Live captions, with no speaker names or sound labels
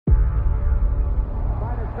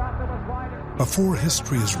Before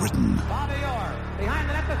history is written,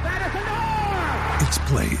 it's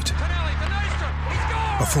played.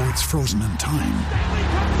 Before it's frozen in time,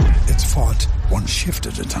 it's fought one shift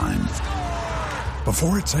at a time.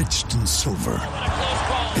 Before it's etched in silver,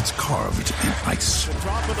 it's carved in ice.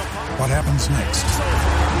 What happens next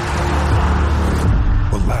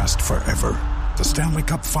will last forever. The Stanley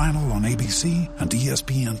Cup Final on ABC and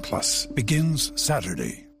ESPN Plus begins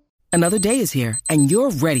Saturday. Another day is here, and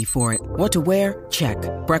you're ready for it. What to wear? Check.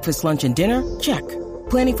 Breakfast, lunch, and dinner? Check.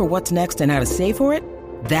 Planning for what's next and how to save for it?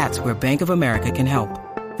 That's where Bank of America can help.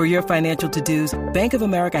 For your financial to-dos, Bank of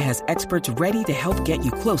America has experts ready to help get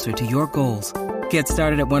you closer to your goals. Get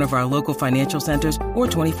started at one of our local financial centers or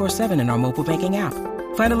 24/7 in our mobile banking app.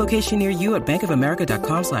 Find a location near you at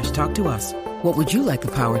bankofamerica.com/talktous. What would you like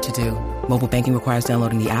the power to do? Mobile banking requires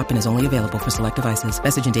downloading the app and is only available for select devices.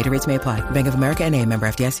 Message and data rates may apply. Bank of America N.A., member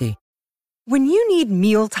FDIC. When you need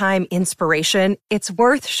mealtime inspiration, it's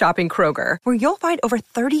worth shopping Kroger, where you'll find over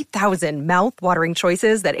 30,000 mouth-watering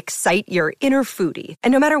choices that excite your inner foodie.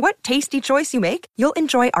 And no matter what tasty choice you make, you'll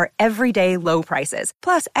enjoy our everyday low prices,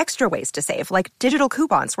 plus extra ways to save, like digital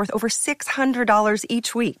coupons worth over $600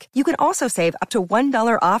 each week. You can also save up to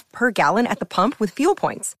 $1 off per gallon at the pump with fuel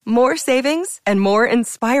points. More savings and more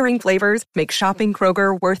inspiring flavors make shopping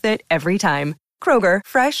Kroger worth it every time. Kroger,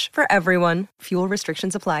 fresh for everyone. Fuel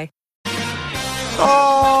restrictions apply.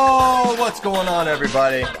 Oh, what's going on,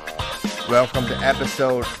 everybody? Welcome to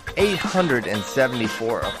episode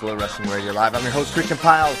 874 of Flow Wrestling Radio Live. I'm your host, Christian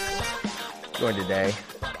Pyles. Joined today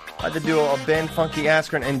by the duo of Ben Funky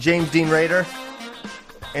Askren and James Dean Rader.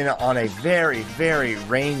 And on a very, very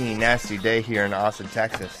rainy, nasty day here in Austin,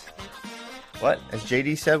 Texas. What? As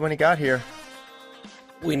JD said when he got here,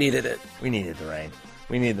 we needed it. We needed the rain.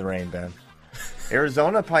 We need the rain, Ben.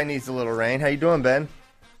 Arizona probably needs a little rain. How you doing, Ben?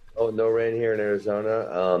 Oh, no rain here in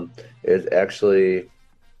Arizona. It's actually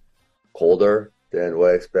colder than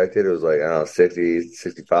what I expected. It was like, I don't know, 60,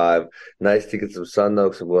 65. Nice to get some sun, though,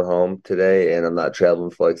 because I'm going home today, and I'm not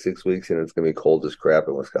traveling for like 6 weeks, and it's going to be cold as crap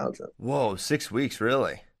in Wisconsin. Whoa, 6 weeks,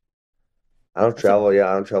 really? I don't travel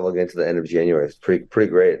again to the end of January. It's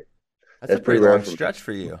pretty great. That's a pretty long stretch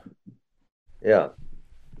for you. Yeah,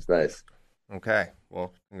 it's nice. Okay,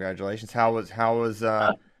 well, congratulations. How was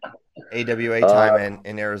AWA time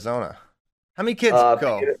in Arizona? How many kids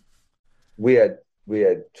go? We had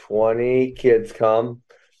 20 kids come.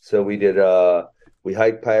 So we did we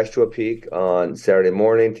hiked Pastua Peak on Saturday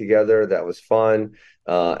morning together. That was fun.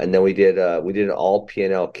 And then we did an all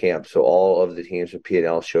P&L camp. So all of the teams from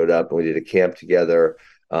P&L showed up, and we did a camp together.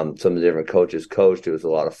 Some of the different coaches coached. It was a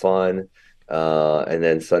lot of fun. And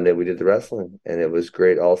then Sunday we did the wrestling, and it was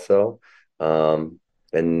great also.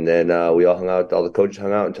 And then we all hung out. All the coaches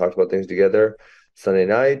hung out and talked about things together Sunday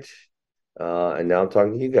night. And now I'm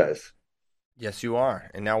talking to you guys. Yes, you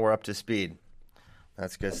are. And now we're up to speed.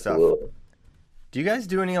 That's good Absolutely. stuff. Do you guys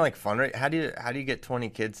do any like fundraising? How do you get 20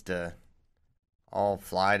 kids to all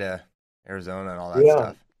fly to Arizona and all that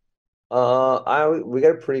stuff? We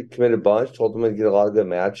got a pretty committed bunch. Told them to get a lot of good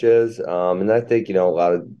matches. And I think, a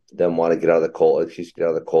lot of them want to get out of the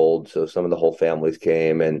cold. So some of the whole families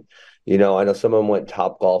came, and I know some of them went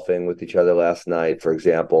top golfing with each other last night, for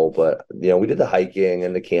example. But, we did the hiking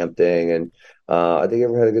and the camp thing, and I think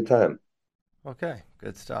everyone had a good time. Okay,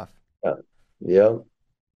 good stuff. Yeah.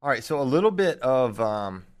 All right, so a little bit of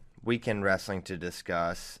weekend wrestling to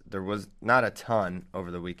discuss. There was not a ton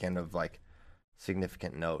over the weekend of,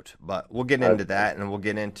 significant note. But we'll get into that, and we're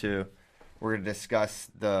going to discuss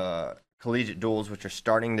the collegiate duels, which are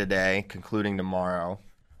starting today, concluding tomorrow.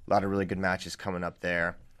 A lot of really good matches coming up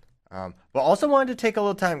there. But also wanted to take a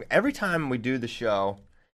little time. Every time we do the show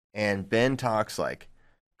and Ben talks like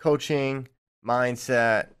coaching,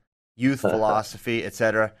 mindset, youth philosophy,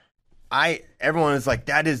 etc., everyone is like,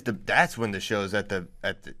 that's when the show's at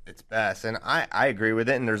its best. And I agree with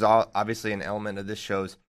it. And there's obviously an element of this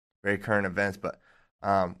show's very current events. But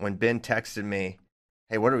when Ben texted me,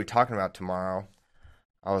 hey, what are we talking about tomorrow?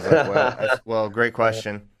 I was like, well, great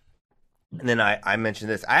question. And then I mentioned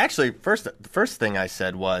this. I actually, the first thing I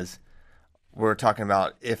said was, we're talking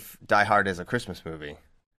about if Die Hard is a Christmas movie.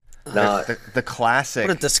 No. The classic.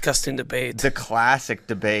 What a disgusting debate. The classic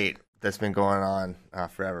debate that's been going on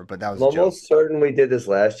forever. But that was I'm almost certain we did this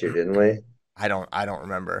last year, didn't we? I don't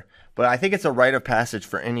remember. But I think it's a rite of passage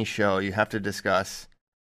for any show. You have to discuss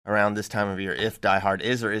around this time of year if Die Hard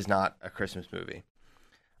is or is not a Christmas movie.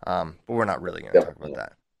 But we're not really going to talk about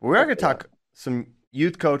that. But we are going to talk some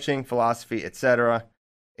youth coaching, philosophy, etc.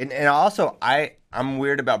 And also, I'm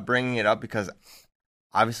weird about bringing it up because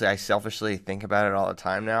obviously I selfishly think about it all the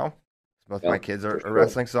time now. Both my kids are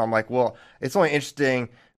wrestling, so I'm like, well, it's only interesting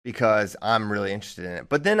because I'm really interested in it.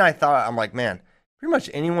 But then I thought, I'm like, man, pretty much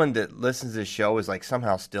anyone that listens to this show is like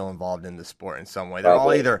somehow still involved in the sport in some way. They're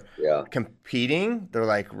all either competing, they're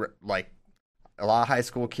like a lot of high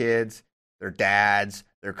school kids, their dads,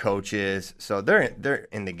 their coaches, so they're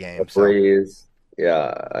in the game. Referees.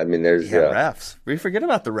 Yeah, I mean, there's refs. We forget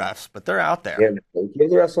about the refs, but they're out there. Yeah, give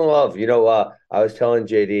the refs some love. You know, I was telling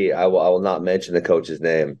JD, I will not mention the coach's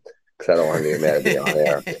name because I don't want to get mad at me on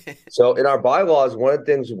air. So in our bylaws, one of the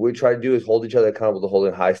things we try to do is hold each other accountable to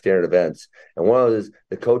holding high standard events. And one of those is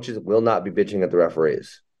the coaches will not be bitching at the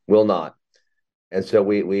referees. Will not. And so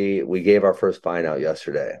we gave our first fine out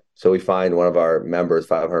yesterday. So we fined one of our members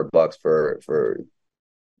 $500 for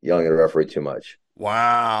yelling at a referee too much.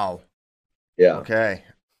 Wow. Yeah. Okay.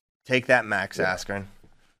 Take that, Max Askren.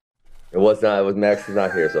 It was Max is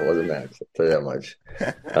not here, so it wasn't Max. I'll tell you that much.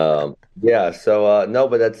 No,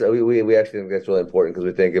 but that's we actually think that's really important because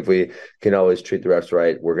we think if we can always treat the refs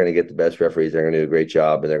right, we're going to get the best referees. They're going to do a great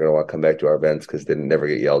job, and they're going to want to come back to our events because they never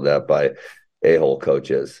get yelled at by a-hole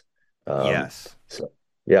coaches. Yes. So,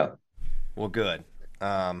 yeah. Well, good.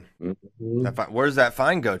 Where's that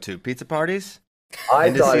fine go to? Pizza parties?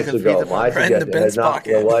 I thought it should go. My suggestion has not.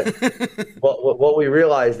 You know what we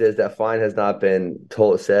realized is that fine has not been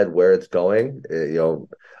said where it's going. So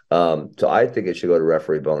I think it should go to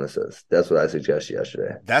referee bonuses. That's what I suggested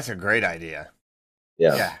yesterday. That's a great idea.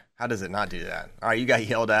 Yeah. How does it not do that? All right, you got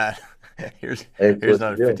yelled at. Here's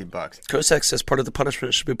another $50. Kozak says part of the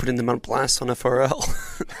punishment should be putting them on blast on FRL.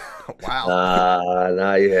 Wow.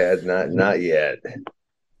 Not yet.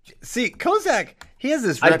 See, Kozak, he has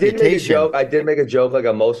this reputation. I did make a joke like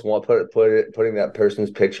a most want putting that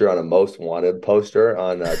person's picture on a most wanted poster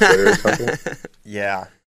on Twitter or something. Yeah.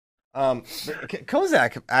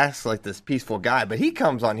 Kozak acts like this peaceful guy, but he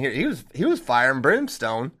comes on here. He was fire and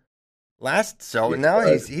brimstone last show, and now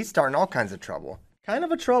he's starting all kinds of trouble. Kind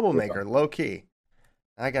of a troublemaker, low key.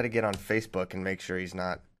 I got to get on Facebook and make sure he's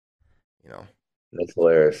not, That's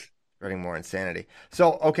hilarious. Spreading more insanity.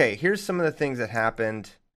 So, okay, here's some of the things that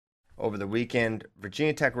happened over the weekend.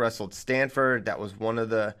 Virginia Tech wrestled Stanford. That was one of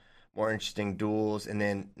the more interesting duels. And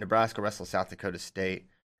then Nebraska wrestled South Dakota State.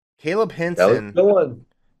 Caleb Henson. That was a good one.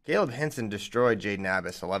 Caleb Henson destroyed Jaden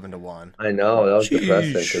Abbas 11-1. I know. That was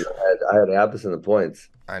depressing because I had Abbas in the points.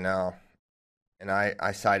 I know. And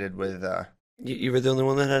I sided with you were the only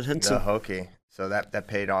one that had Henson. The Hokie. So that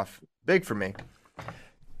paid off big for me.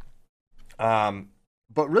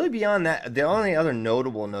 But really beyond that, the only other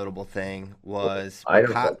notable thing was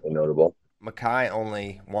Mackay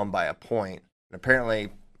only won by a point. And apparently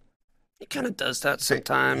he kind of does that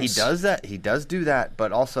sometimes. He does that. He does do that,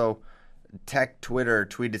 but also Tech Twitter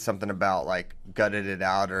tweeted something about like gutted it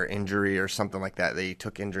out or injury or something like that. They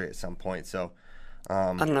took injury at some point. So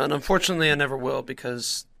I don't know. And unfortunately, I never will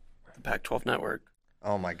because the Pac-12 network.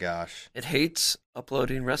 Oh my gosh! It hates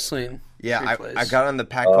uploading wrestling. Yeah, I got on the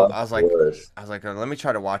Pac-12. I was like, let me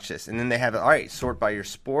try to watch this, and then they have it. All right, sort by your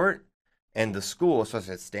sport and the school. So I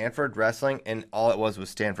said Stanford wrestling, and all it was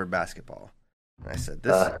Stanford basketball. And I said,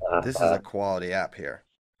 this is a quality app here.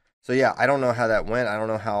 So yeah, I don't know how that went. I don't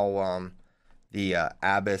know how the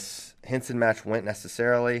Abbas Henson match went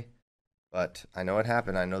necessarily, but I know it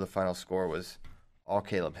happened. I know the final score was all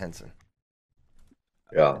Caleb Henson.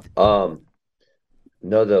 Yeah.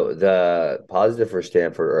 No, the positive for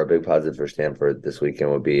Stanford, or a big positive for Stanford this weekend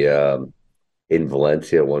would be in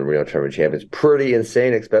Valencia when Reno Tournament champions. Pretty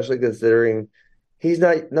insane, especially considering he's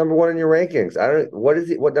not number one in your rankings.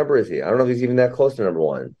 What number is he? I don't know if he's even that close to number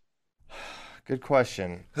one. Good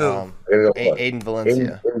question. Who? Aiden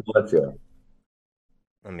Valencia. Aiden Valencia.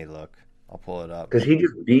 Let me look. I'll pull it up. Because he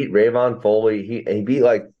just beat Rayvon Foley. He beat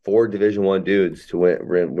like 4 Division I dudes to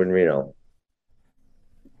win Reno.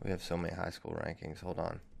 We have so many high school rankings. Hold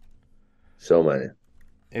on. So many.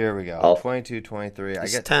 Here we go. 22, 23. I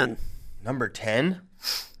get 10. Number 10?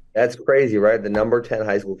 That's crazy, right? The number 10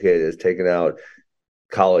 high school kid is taking out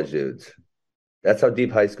college dudes. That's how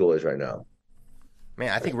deep high school is right now. Man,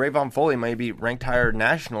 I think Rayvon Foley may be ranked higher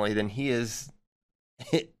nationally than he is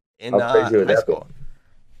in high school.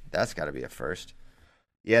 That's got to be a first.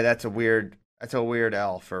 Yeah, that's a weird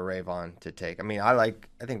L for Rayvon to take. I mean, I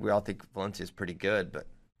think we all think Valencia is pretty good, but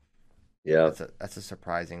yeah, that's a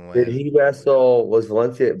surprising win. Did he wrestle? Was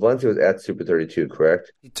Valencia was at Super 32,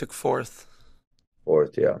 correct? He took 4th.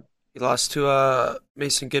 4th, yeah. He lost to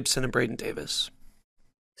Mason Gibson and Braden Davis.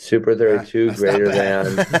 Super 32 greater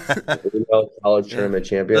than college tournament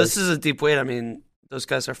champions. This is a deep weight. I mean, those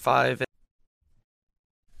guys are 5.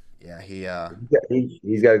 Yeah,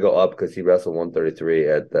 he's got to go up because he wrestled 133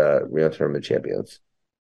 at the Reno Tournament champions.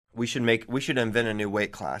 We should invent a new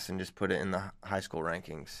weight class and just put it in the high school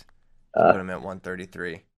rankings. Put him at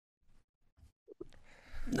 133.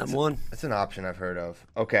 Number one. That's an option I've heard of.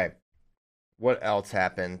 Okay. What else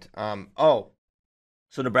happened? So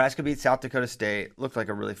Nebraska beat South Dakota State. Looked like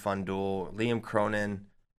a really fun duel. Liam Cronin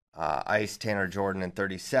iced Tanner Jordan in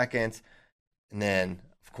 30 seconds. And then,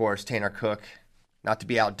 of course, Tanner Cook, not to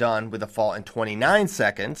be outdone, with a fall in 29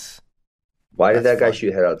 seconds. Why did that guy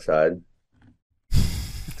shoot head outside?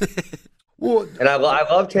 Well, and I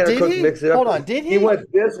love Tanner Cook mix it up. Hold on, did he? He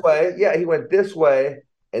went this way. Yeah, he went this way,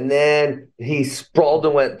 and then he sprawled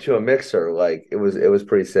and went to a mixer. Like it was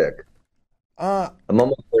pretty sick. I'm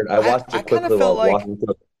almost there. I watched it quickly while walking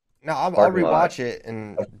through. No, I'll rewatch it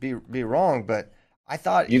and be wrong, but I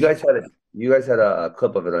thought you guys had a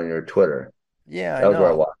clip of it on your Twitter. Yeah, that was where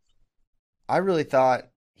I watched. I really thought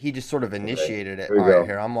he just sort of initiated it. All right,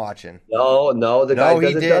 here I'm watching. No, the guy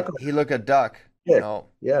he did. He looked a duck. Yeah. No.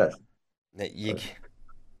 Yes.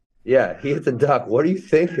 Yeah, he hits a duck. What are you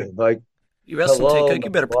thinking? Like, you wrestling Cook, you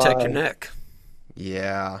better protect your neck.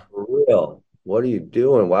 Yeah. For real. What are you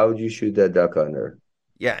doing? Why would you shoot that duck under?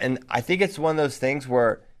 Yeah, and I think it's one of those things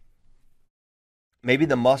where maybe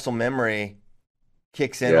the muscle memory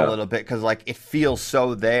kicks in a little bit because, like, it feels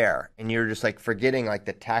so there, and you're just, like, forgetting, like,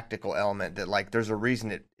 the tactical element that, like, there's a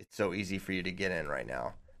reason it's so easy for you to get in right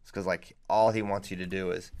now. It's because, like, all he wants you to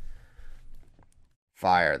do is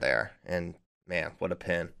fire there, and man, what a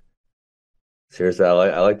pin! Seriously,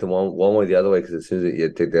 I like the one way the other way because as soon as you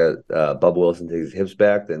take that, Bubba Wilson takes his hips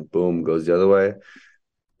back, then boom goes the other way.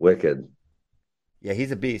 Wicked. Yeah,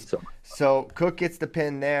 he's a beast. So Cook gets the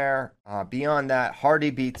pin there. Beyond that, Hardy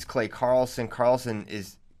beats Clay Carlson. Carlson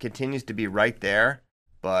continues to be right there,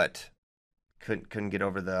 but couldn't get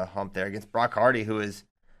over the hump there against Brock Hardy, who is.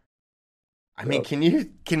 I mean,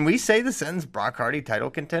 can we say the sentence Brock Hardy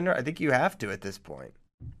title contender? I think you have to at this point.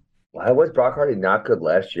 Why was Brock Hardy not good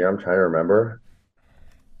last year? I'm trying to remember.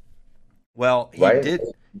 Well,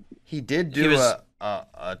 he did do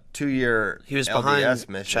a 2-year. He was LDS behind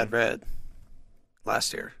mission. Chad Red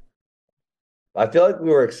last year. I feel like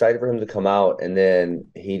we were excited for him to come out, and then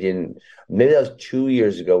he didn't. Maybe that was 2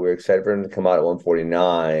 years ago. We were excited for him to come out at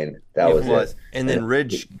 149. That was it. And then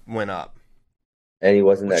Ridge went up. And he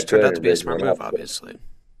wasn't that good. Turned out to be a smart move, obviously.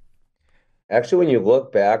 Actually, when you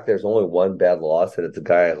look back, there's only one bad loss, and it's a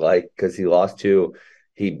guy I like because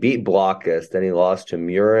he beat Blockus, then he lost to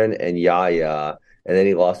Murin and Yaya, and then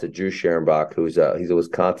he lost to Drew Scherenbach, he's a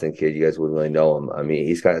Wisconsin kid. You guys wouldn't really know him. I mean,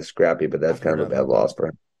 he's kind of scrappy, but that's kind of a bad loss for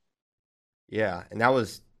him. Yeah, and that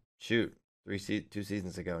was, 2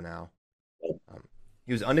 seasons ago now.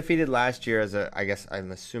 He was undefeated last year I guess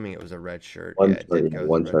I'm assuming it was a red shirt.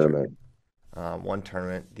 One tournament. One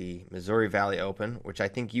tournament, the Missouri Valley Open, which I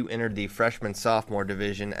think you entered the freshman-sophomore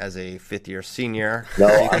division as a fifth-year senior. No,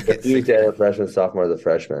 I refused to enter freshman-sophomore as a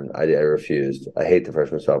freshman. I refused. I hate the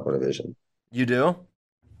freshman-sophomore division. You do?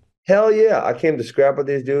 Hell yeah. I came to scrap with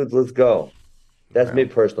these dudes. Let's go. That's me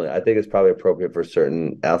personally. I think it's probably appropriate for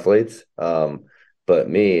certain athletes. But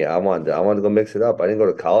me, I wanted to go mix it up. I didn't go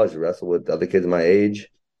to college to wrestle with other kids my age.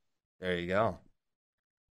 There you go.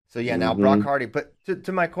 So, yeah, now Brock Hardy. But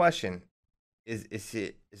to my question, is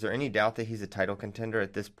there any doubt that he's a title contender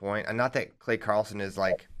at this point? And not that Clay Carlson is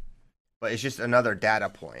like, but it's just another data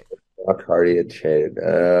point. Brock Hardy had shaded.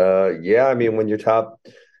 Yeah, I mean, when you're top.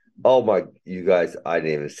 Oh, my, you guys, I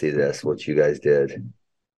didn't even see this, what you guys did.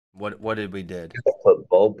 What did we did? Put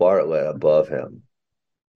Bo Bartlett above him.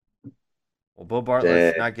 Well, Bo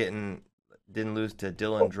Bartlett's didn't lose to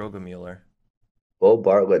Dylan Drogemuller. Bo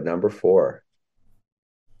Bartlett, number 4.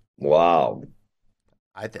 Wow.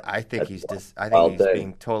 I think he's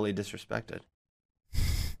being totally disrespected.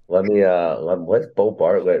 What's Bo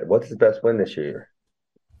Bartlett? What's his best win this year?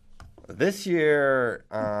 This year,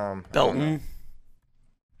 Belton.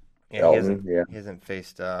 Yeah, he hasn't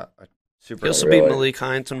faced a super. He also beat Malik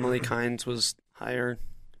Hines when Malik Hines was higher.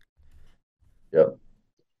 Yep.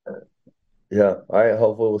 Yeah. All right.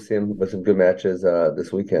 Hopefully, we'll see him with some good matches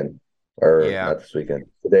this weekend, or not this weekend,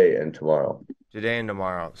 today and tomorrow.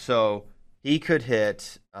 So he could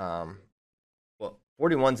hit.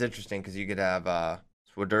 41's interesting because you could have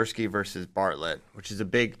Swiderski versus Bartlett, which is a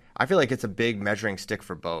big. I feel like it's a big measuring stick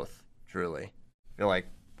for both. Truly, I feel like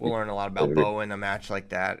we'll learn a lot about Bo in a match like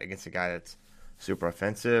that against a guy that's super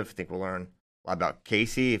offensive. I think we'll learn a lot about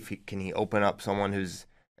Casey. Can he open up someone who's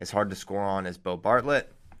as hard to score on as Bo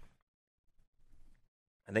Bartlett?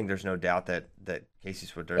 I think there's no doubt that Casey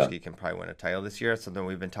Swiderski can probably win a title this year. It's something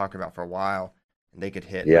we've been talking about for a while, and they could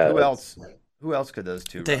hit. Yeah, Who else could those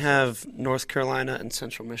two? They have North Carolina and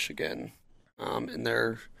Central Michigan in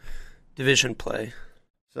their division play.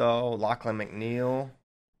 So Lachlan McNeil.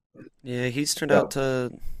 Yeah, he's turned out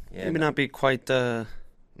to maybe not be quite the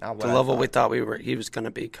Not what the I level thought. we thought he was going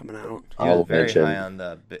to be coming out. He was I'll very mention- high on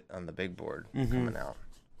the big board coming out.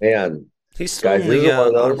 Man, He's still Guys, in this the is one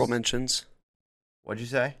of those- honorable mentions. What'd you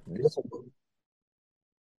say?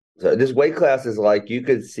 this weight class is like you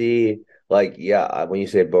could see, like, yeah, when you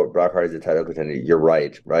say Brock Hardy's a title contender, you're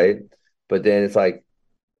right? But then it's like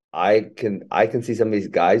I can see some of these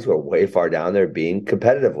guys who are way far down there being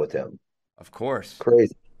competitive with him. Of course.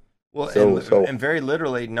 Crazy. Well, So- and very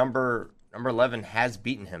literally, number 11 has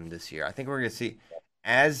beaten him this year. I think we're going to see,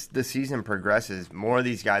 as the season progresses, more of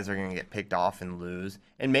these guys are going to get picked off and lose,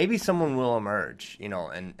 and maybe someone will emerge,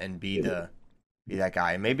 and be that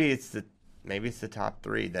guy. Maybe it's the top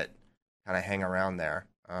 3 that kind of hang around there.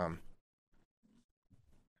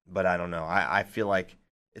 But I don't know. I feel like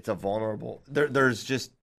it's a vulnerable. There's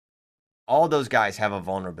just all those guys have a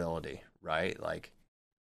vulnerability, right? Like,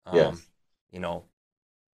 Yes.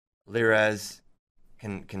 Lirez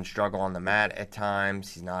can struggle on the mat at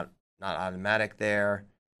times. He's not automatic there.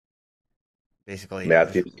 Basically,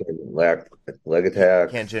 Matthews can leg attack.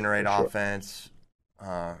 can't generate for sure. offense.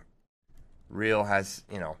 Real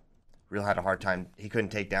had a hard time. He couldn't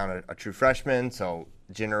take down a true freshman, so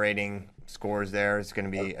generating scores there is going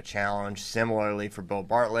to be a challenge. Similarly for Bo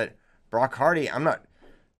Bartlett, Brock Hardy,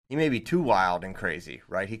 he may be too wild and crazy,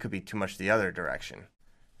 right? He could be too much the other direction.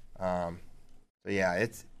 But yeah,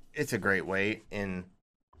 it's a great weight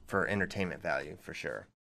for entertainment value for sure.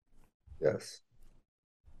 Yes.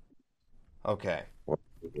 Okay. I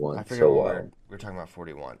One. forget So what wild. we're talking about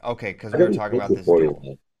 41. Okay, because How we did were talking get about the this duel.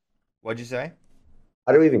 41? What'd you say?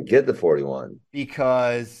 How do we even get the 41?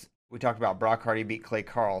 Because we talked about Brock Hardy beat Clay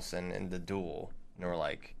Carlson in the duel. And we're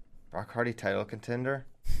like, Brock Hardy title contender?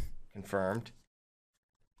 Confirmed.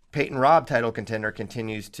 Peyton Robb title contender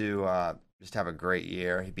continues to just have a great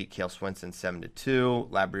year. He beat Cale Swinson 7-2.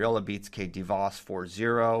 Labriola beats Kate DeVos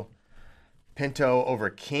 4-0. Pinto over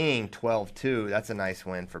King 12-2. That's a nice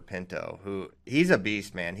win for Pinto, he's a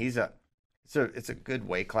beast, man. It's a good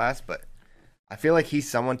weight class, but I feel like he's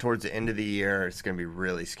someone towards the end of the year. It's going to be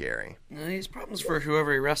really scary. No, he has problems for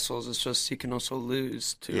whoever he wrestles. It's just he can also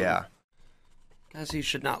lose to guys he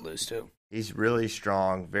should not lose to. He's really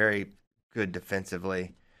strong, very good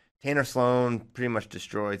defensively. Tanner Sloan pretty much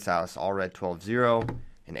destroyed Silas Allred 12-0,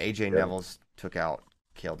 and AJ Neville's took out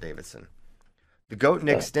Cale Davidson. The GOAT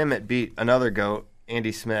Nick Stimmett beat another GOAT,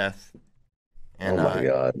 Andy Smith. And Oh my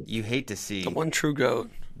God. you hate to see The one true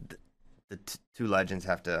GOAT. the two legends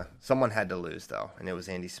someone had to lose, though, and it was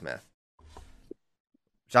Andy Smith.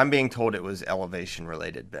 Which I'm being told it was elevation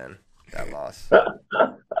related, Ben, that loss.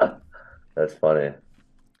 That's funny.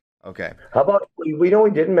 Okay. How about we know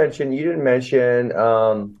we didn't mention? You didn't mention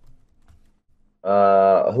who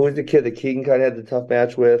was the kid that Keegan kind of had the tough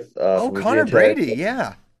match with? from Connor Virginia Tech? Brady,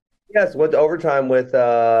 yeah. Yes, went to overtime with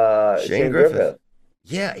Shane Griffith.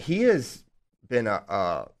 Yeah, he has been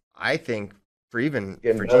I think for even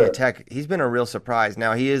Getting Virginia better. Tech, he's been a real surprise.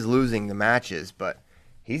 Now he is losing the matches, but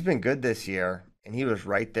he's been good this year, and he was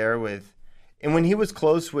right there with. And when he was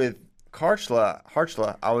close with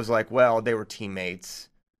Harchla, I was like, well, they were teammates,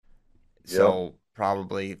 so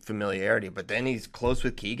probably familiarity. But then he's close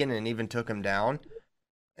with Keegan and even took him down,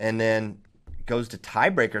 and then goes to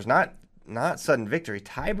tiebreakers, not sudden victory,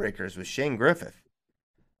 tiebreakers with Shane Griffith.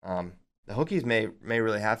 The Hokies may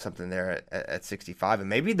really have something there at 65, and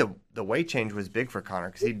maybe the weight change was big for Connor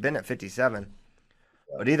because he'd been at 57.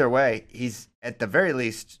 But either way, he's at the very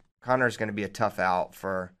least, Connor's going to be a tough out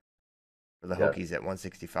for the Hokies at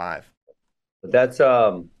 165. But that's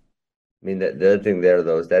I mean the other thing there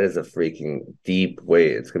though is that is a freaking deep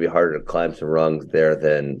weight. It's gonna be harder to climb some rungs there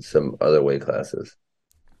than some other weight classes.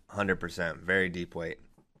 100%, very deep weight.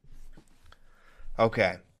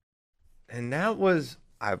 Okay, and that was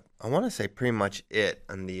I want to say pretty much it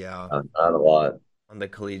on the Not a lot. on the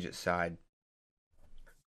collegiate side.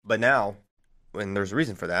 But now, when there's a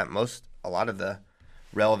reason for that, a lot of the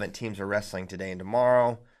relevant teams are wrestling today and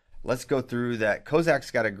tomorrow. Let's go through that.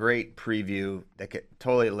 Kozak's got a great preview that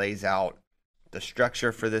totally lays out the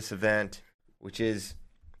structure for this event, which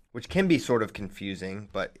can be sort of confusing,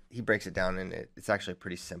 but he breaks it down and it's actually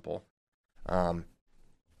pretty simple for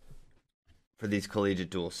these collegiate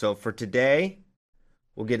duels. So for today,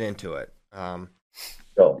 we'll get into it.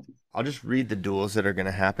 So I'll just read the duels that are going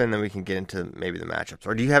to happen, then we can get into maybe the matchups.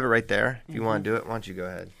 Or do you have it right there? If you want to do it, why don't you go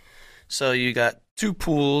ahead? So you got two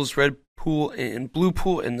pools, red pool and blue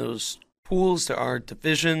pool. In those pools, there are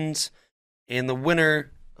divisions, and the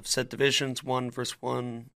winner of said divisions, 1 versus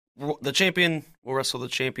 1, the champion will wrestle the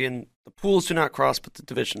champion. The pools do not cross, but the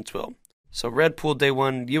divisions will. So red pool day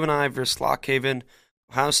 1, UNI versus Lockhaven,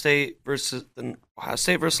 Ohio State versus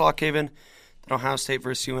Lockhaven, then Ohio State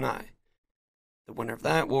versus UNI. the winner of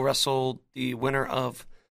that will wrestle the winner of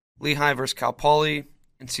Lehigh versus Cal Poly,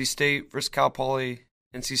 NC State versus Cal Poly,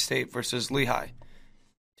 NC State versus Lehigh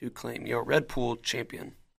to claim your Red Pool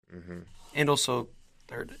champion. And also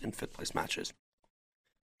third and fifth place matches.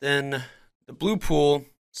 Then the Blue Pool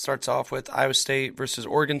starts off with Iowa State versus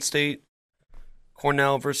Oregon State,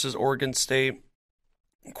 Cornell versus Oregon State,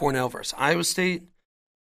 Cornell versus Iowa State.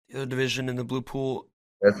 The other division in the Blue Pool.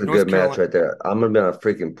 That's a good match right there. I'm going to be on a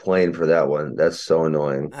freaking plane for that one. That's so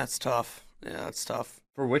annoying. That's tough. Yeah, that's tough.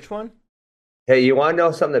 For which one? Hey, you want to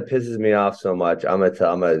know something that pisses me off so much?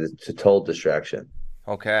 It's a total distraction.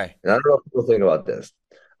 Okay. And I don't know if people think about this.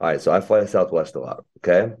 All right, so I fly Southwest a lot,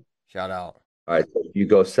 okay? Shout out. All right, so you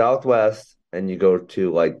go Southwest and you go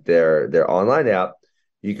to like their online app,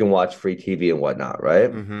 you can watch free TV and whatnot,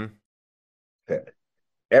 right? Mm-hmm. Okay.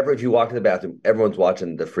 If you walk in the bathroom, everyone's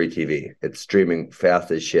watching the free TV. It's streaming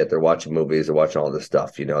fast as shit. They're watching movies. They're watching all this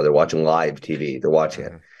stuff. They're watching live TV. They're watching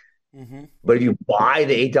it. Mm-hmm. But if you buy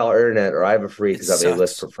the $8 internet, or I have a free because I'm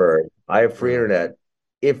A-list preferred, I have free internet,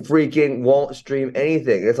 it freaking won't stream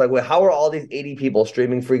anything. It's like, well, how are all these 80 people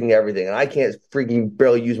streaming freaking everything? And I can't freaking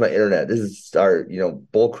barely use my internet. This is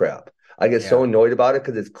bull crap. I get so annoyed about it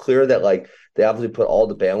because it's clear that like they obviously put all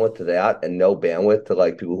the bandwidth to that and no bandwidth to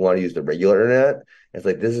like people who want to use the regular internet. It's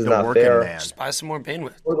like, this is not fair. Just buy some more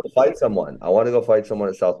bandwidth. I want to go fight someone. I want to go fight someone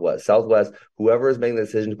at Southwest. Southwest, whoever is making the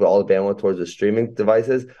decision to put all the bandwidth towards the streaming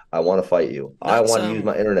devices, I want to fight you. I want to use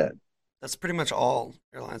my internet. That's pretty much all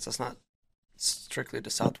airlines. That's not strictly to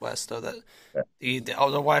Southwest, though. That the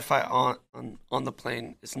Wi-Fi on the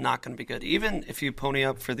plane is not going to be good. Even if you pony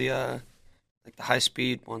up for the high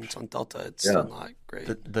speed ones on Delta, it's still not great.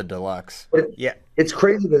 The deluxe. It's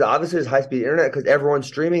crazy because obviously there's high speed internet because everyone's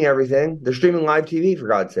streaming everything. They're streaming live TV for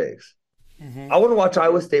God's sakes. I want to watch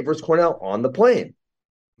Iowa State versus Cornell on the plane,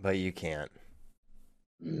 but you can't.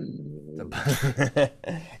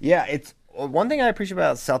 Yeah, it's one thing I appreciate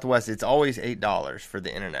about Southwest. It's always $8 for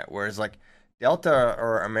the internet, whereas like Delta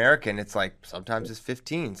or American, it's like sometimes it's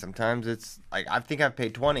 $15, sometimes it's like I think I've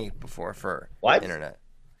paid $20 before for internet.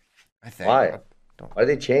 I think. Why? Why do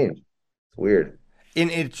they change? It's weird. And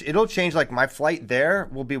it'll change. Like my flight there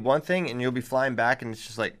will be one thing, and you'll be flying back, and it's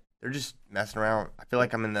just like they're just messing around. I feel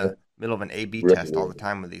like I'm in the middle of an A/B test all the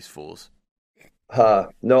time with these fools.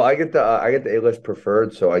 No, I get the A-list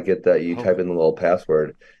preferred, so I get that you type in the little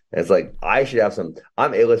password, and it's like I should have some.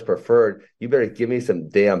 I'm A-list preferred. You better give me some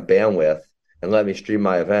damn bandwidth and let me stream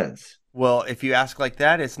my events. Well, if you ask like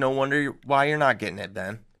that, it's no wonder why you're not getting it,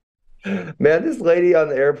 Ben. Man, this lady on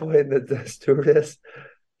the airplane, the stewardess,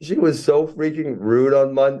 she was so freaking rude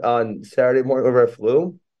on Saturday morning whenever I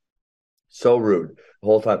flew. So rude the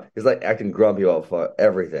whole time. It's like acting grumpy about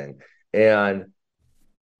everything. And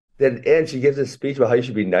she gives a speech about how you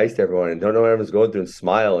should be nice to everyone and don't know what everyone's going through and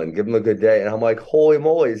smile and give them a good day. And I'm like, holy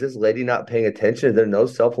moly, is this lady not paying attention? Is there no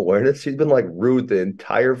self-awareness? She's been like rude the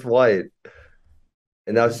entire flight.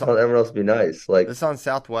 And now she's telling everyone else to be nice. Like this on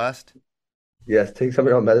Southwest. Yes, take some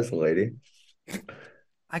of your medicine, lady.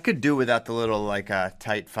 I could do without the little like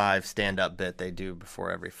tight 5 stand-up bit they do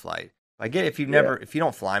before every flight. I get if you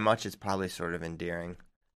don't fly much, it's probably sort of endearing.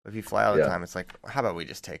 But if you fly all the time, it's like, how about we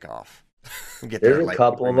just take off? Get There's a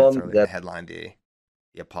couple of them that headline the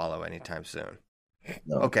Apollo anytime soon.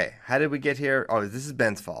 No. Okay, how did we get here? Oh, this is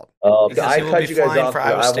Ben's fault. I cut you guys off.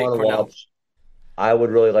 I want to watch. I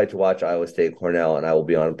would really like to watch Iowa State Cornell, and I will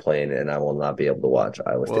be on a plane, and I will not be able to watch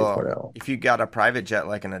Iowa State Cornell. If you got a private jet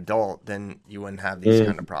like an adult, then you wouldn't have these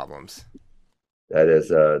kind of problems. That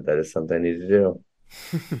is something I need to do.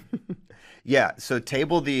 Yeah, so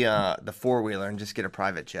table the 4-wheeler and just get a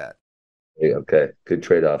private jet. Okay, good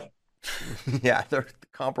trade-off. Yeah, they're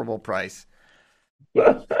comparable price.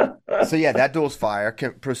 So yeah, that duel's fire.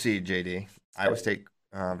 Proceed, JD. Iowa State.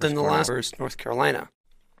 Then the last versus North Carolina.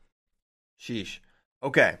 Sheesh.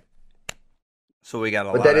 Okay. So we got a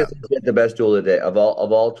lot. But that is the best duel today of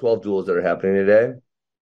all 12 duels that are happening today.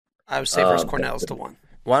 Iowa State versus Cornell is the one.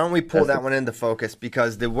 Why don't we pull that one into focus,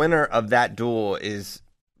 because the winner of that duel is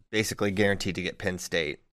basically guaranteed to get Penn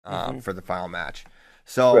State for the final match.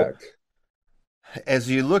 So correct. As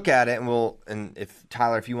you look at it, and if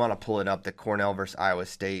Tyler, if you want to pull it up, the Cornell versus Iowa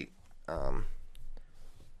State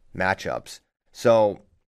matchups. So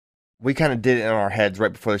we kind of did it in our heads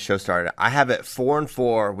right before the show started. I have it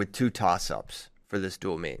 4-4 with 2 toss-ups for this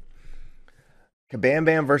dual meet.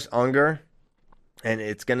 Kabam versus Unger, and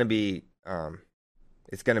it's gonna be Kabam.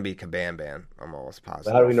 I'm almost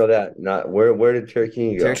positive. How do we know that? Not where did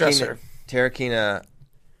Terrakina go? Terrakina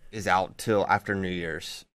is out till after New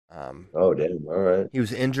Year's. Oh damn! All right. He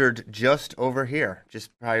was injured just over here, just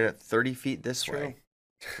probably 30 feet this way.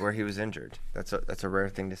 where he was injured. That's a rare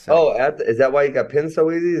thing to say. Oh, is that why he got pinned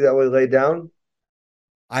so easy? Is that why he laid down?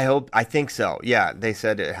 I think so. Yeah, they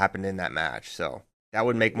said it happened in that match, so that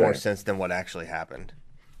would make more Okay. sense than what actually happened.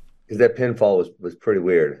 Because that pinfall was pretty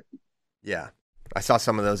weird. Yeah. I saw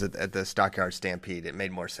some of those at the Stockyard Stampede. It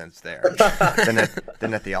made more sense there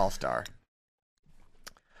than at the All-Star.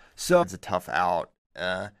 So it's a tough out.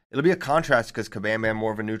 It'll be a contrast because Kabam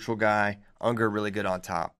more of a neutral guy. Unger really good on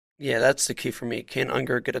top. Yeah, that's the key for me. Can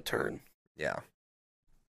Unger get a turn? Yeah.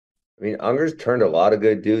 I mean, Unger's turned a lot of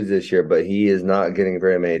good dudes this year, but he is not getting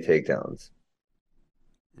very many takedowns.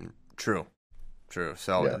 True.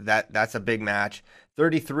 So Yeah. that's a big match.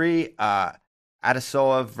 33,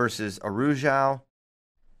 Adasoa versus Arujao.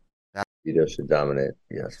 Vito should dominate.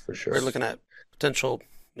 Yes, for sure. We're looking at potential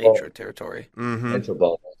major territory. Mm-hmm. Potential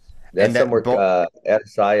bonus. That's And that somewhere bo-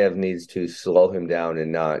 Adasayev needs to slow him down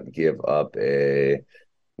and not give up a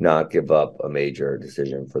major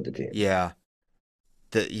decision for the team. Yeah.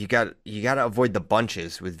 You got to avoid the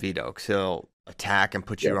bunches with Vito because he'll attack and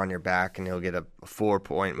put you on your back, and he'll get a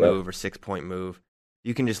 4-point move or 6-point move.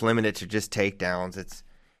 You can just limit it to just takedowns.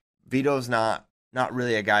 Vito's not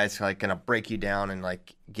really a guy that's like gonna break you down and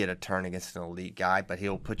like get a turn against an elite guy, but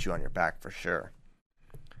he'll put you on your back for sure.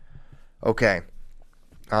 Okay.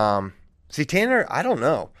 See, Tanner, I don't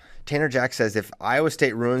know. Tanner Jack says if Iowa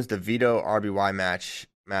State ruins the Vito RBY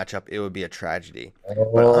matchup, it would be a tragedy.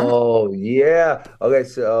 Oh, yeah. Okay,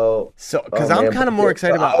 so Because I'm kind of more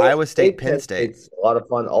excited about Iowa State, Penn State. It's a lot of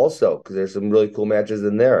fun also because there's some really cool matches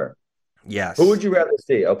in there. Yes. Who would you rather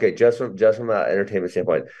see? Okay, just from an entertainment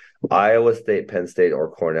standpoint, Iowa State, Penn State,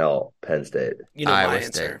 or Cornell, Penn State? You know Iowa my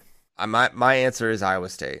State. answer. My answer is Iowa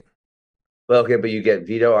State. Well, okay, but you get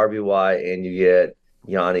Vito RBY and you get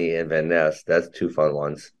Yanni and Van Ness. That's two fun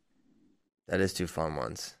ones. That is two fun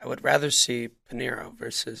ones. I would rather see Pinheiro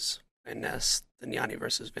versus Van Ness than Yanni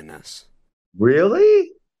versus Van Ness.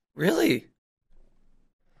 Really? Really?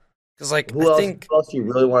 Because Who else do you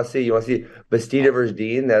really want to see? You want to see Bastida versus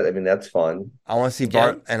Dean? That's fun. I want to see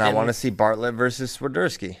I want to see Bartlett versus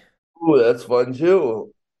Swiderski. Ooh, that's fun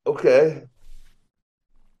too. Okay.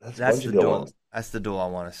 That's the duel. Ones. That's the duel I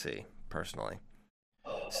want to see personally.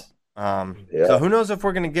 Yeah. So who knows if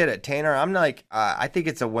we're gonna get it, Tanner? I'm like, I think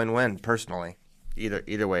it's a win-win personally.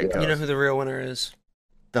 Either way it goes. You know who the real winner is?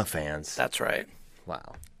 The fans. That's right.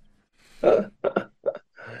 Wow.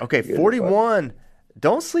 Okay, 41.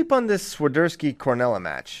 Don't sleep on this Swiderski Cornella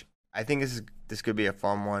match. I think this could be a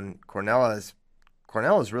fun one. Cornella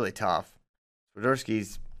is really tough.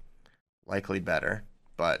 Swiderski's likely better,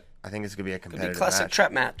 but I think it's gonna be a Could competitive be classic match.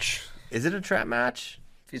 trap match. Is it a trap match?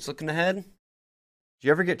 If he's looking ahead. Did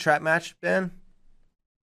you ever get trap matched, Ben?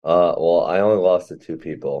 Well, I only lost to two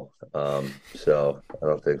people, so I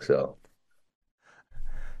don't think so.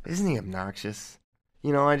 Isn't he obnoxious?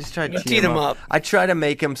 You know, I just try to You teed him up. I try to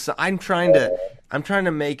make him. I'm trying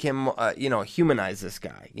to make him. Humanize this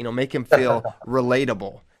guy. You know, make him feel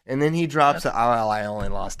relatable. And then he drops. I only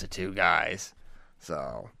lost to two guys.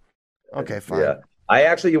 So, okay, fine. Yeah,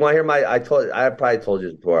 you want to hear I probably told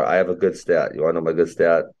you before. I have a good stat. You want to know my good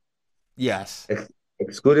stat? Yes.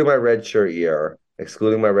 Excluding my redshirt year,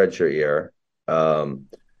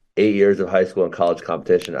 8 years of high school and college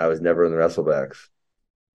competition, I was never in the Wrestlebacks.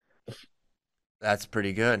 That's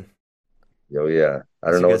pretty good. Oh yeah, I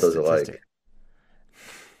don't know what those are like.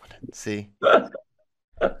 See,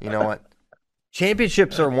 you know what?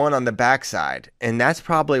 Championships are won on the backside, and that's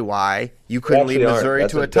probably why you couldn't lead Missouri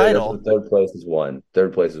to a title. Third place is one.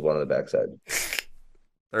 Third place is one on the backside.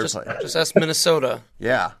 Third place. Just ask Minnesota.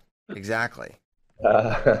 Yeah, exactly.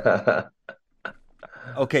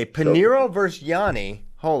 Okay, Pinheiro versus Yanni.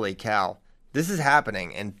 Holy cow. This is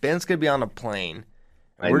happening, and Ben's going to be on a plane.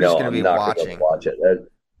 And we're just going to be watching. Watch it.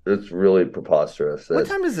 It's really preposterous. What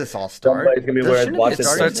time does this all start? Somebody's going to be watching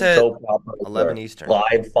starts at 11 Eastern.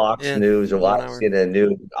 Live Fox Yeah, News or 1 live hour. CNN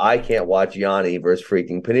News. I can't watch Yanni versus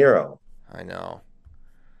freaking Pinheiro. I know.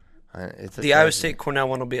 It's a The Iowa tragedy. State Cornell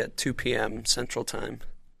one will be at 2 p.m. Central Time.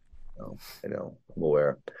 I know. I'm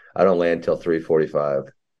aware. I don't land until 3:45.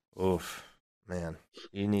 Oof, man.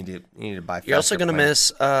 You need to buy. You're also faster going to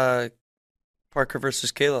plans. miss Parker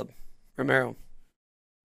versus Caleb Romero.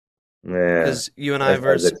 Yeah. Because UNI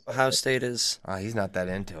versus Ohio State is. He's not that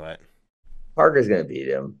into it. Parker's going to beat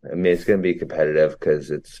him. I mean, it's going to be competitive because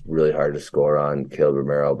it's really hard to score on Caleb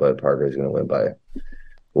Romero, but Parker's going to win by.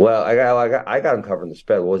 Well, I got him covering the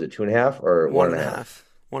spread. What was it, 2.5 or 1.5?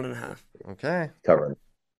 1.5. Okay. Covering.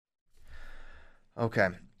 Okay.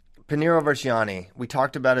 Pinheiro versus Yanni. We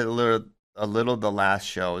talked about it a little the last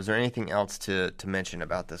show. Is there anything else to mention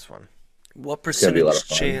about this one? What gonna be a lot percentage of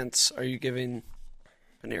fun. chance are you giving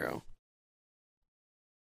Pinheiro?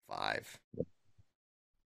 5.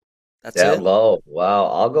 That's That it. low. Wow.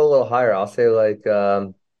 I'll go a little higher. I'll say like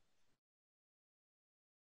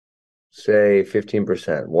say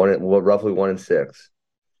 15%. Roughly 1 in 6.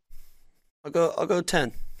 I'll go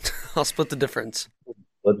 10. I'll split the difference.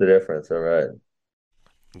 What's the difference? All right.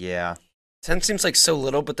 Yeah. 10 seems like so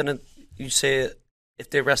little, but then you say if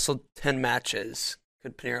they wrestled 10 matches,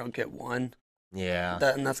 could Pinheiro get 1? Yeah.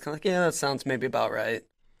 And that's kind of like, yeah, that sounds maybe about right.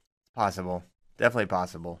 Possible. Definitely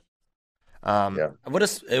possible. Yeah.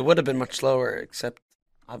 It would have been much lower, except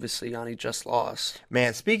obviously Yanni just lost.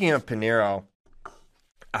 Man, speaking of Pinheiro,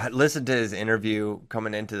 I listened to his interview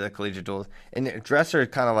coming into the collegiate duels, and Dresser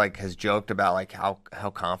kind of like has joked about like how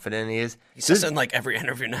confident he is. He says it in like every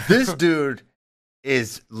interview now. This dude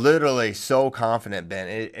is literally so confident, Ben.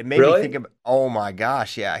 It made Really? me think of, oh my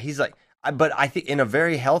gosh, yeah. He's like, but I think in a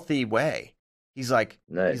very healthy way. He's like,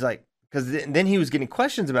 Nice. because then he was getting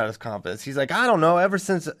questions about his confidence. He's like, I don't know. Ever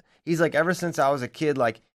since I was a kid,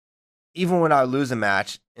 like even when I would lose a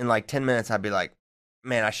match in like 10 minutes, I'd be like,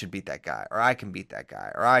 man, I should beat that guy, or I can beat that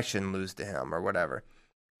guy, or I shouldn't lose to him, or whatever.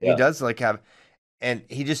 Yeah. He does like have, and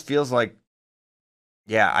he just feels like,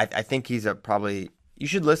 yeah, I think he's probably. You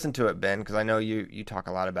should listen to it, Ben, because I know you talk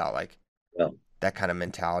a lot about like that kind of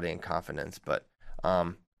mentality and confidence, but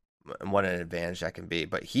and what an advantage that can be.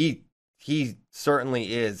 But he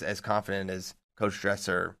certainly is as confident as Coach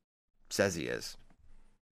Dresser says he is.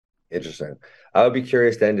 Interesting. I would be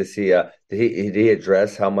curious then to see did he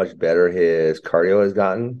address how much better his cardio has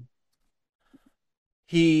gotten?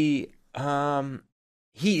 He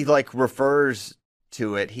like refers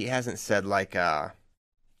to it. He hasn't said like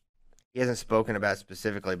he hasn't spoken about it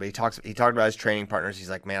specifically, but he talked about his training partners. He's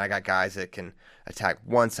like, man, I got guys that can attack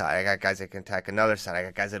one side. I got guys that can attack another side. I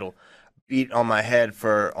got guys that'll beat on my head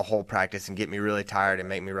for a whole practice and get me really tired and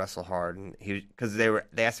make me wrestle hard. And because they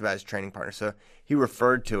asked about his training partner, so he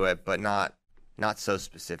referred to it, but not so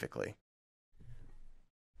specifically.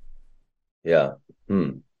 Yeah.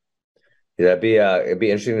 Yeah, it'd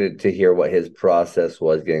be interesting to hear what his process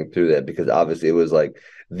was getting through that, because obviously it was like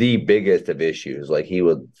the biggest of issues. Like he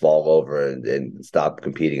would fall over and stop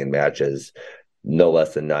competing in matches no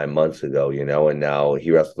less than 9 months ago, and now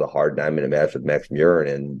he wrestled a hard 9-minute match with Max Murin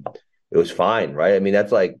and it was fine, right? I mean,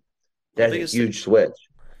 that's a huge switch.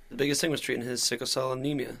 The biggest thing was treating his sickle cell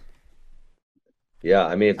anemia. Yeah,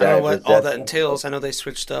 I mean, I don't know what all that entails. I know they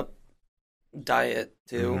switched up diet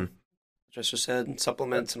too. Dresser said, and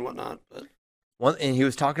supplements and whatnot. But and he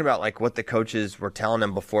was talking about like what the coaches were telling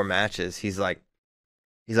him before matches. He's like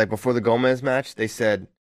before the Gomez match, they said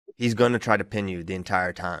he's going to try to pin you the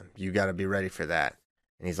entire time. You got to be ready for that.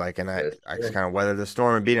 And he's like, and I just kind of weathered the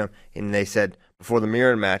storm and beat him. And they said before the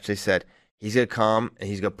Murin match, they said he's gonna come and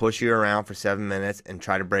he's gonna push you around for 7 minutes and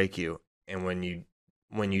try to break you. And when you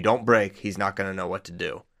don't break, he's not gonna know what to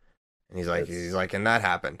do. And he's like, and that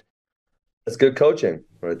happened. That's good coaching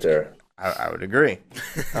right there. I would agree.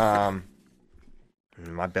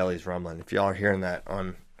 My belly's rumbling. If y'all are hearing that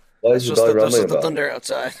on, that's just the thunder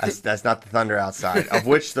outside. That's not the thunder outside, of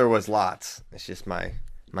which there was lots. It's just my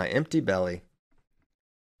empty belly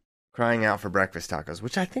crying out for breakfast tacos,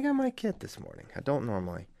 which I think I might get this morning. I don't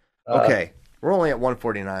normally. Okay, we're only at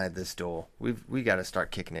 149 at this duel. We got to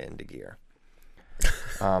start kicking it into gear.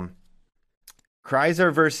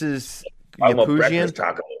 Kreiser versus Yapougian.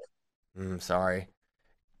 Sorry.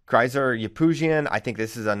 Kreiser, Yapougian. I think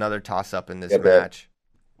this is another toss-up in this match.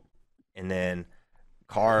 And then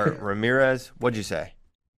Carr Ramirez. What'd you say?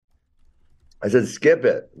 I said skip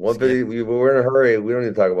it. We're in a hurry. We don't need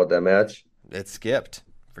to talk about that match. It's skipped.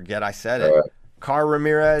 Forget I said it. Right. Carr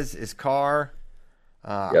Ramirez is Carr.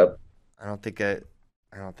 Yep. I don't think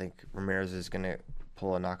Ramirez is going to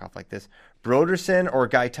pull a knockoff like this. Broderson or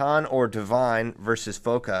Gaetan or Devine versus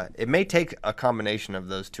Foca. It may take a combination of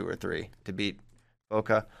those 2 or 3 to beat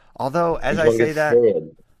Foca. Although, as I say that,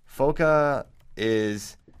 Foca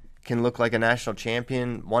can look like a national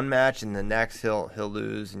champion one match, and the next he'll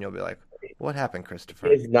lose, and you'll be like, what happened, Christopher?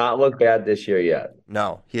 He has not looked bad this year yet.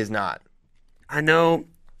 No, he has not. I know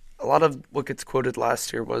a lot of what gets quoted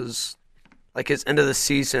last year was like his end of the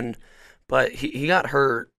season, but he got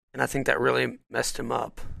hurt, and I think that really messed him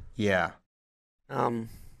up. Yeah.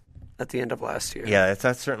 At the end of last year. Yeah,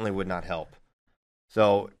 that certainly would not help.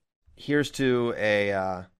 So here's to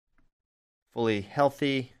a fully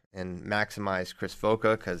healthy and maximized Chris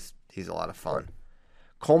Foca, because he's a lot of fun.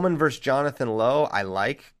 Coleman versus Jonathan Lowe. I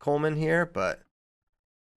like Coleman here, but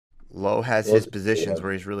Lowe has his positions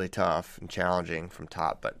where he's really tough and challenging from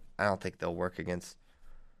top, but I don't think they'll work against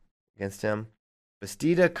him.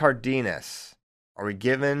 Bastida Cardenas. Are we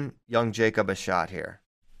giving young Jacob a shot here?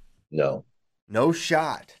 No. No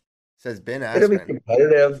shot. Says Ben It'll be Askren.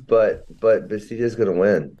 competitive, but Bastida's going to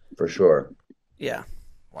win for sure. Yeah.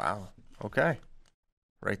 Wow. Okay.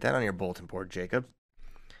 Write that on your bulletin board, Jacob.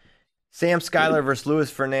 Sam Skyler versus Luis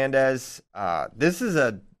Fernandez. There's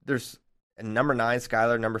a number 9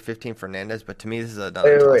 Skyler, number 15 Fernandez, but to me this is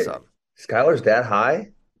another Wait. toss-up. Skyler's that high?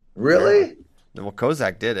 Really? Yeah. Well,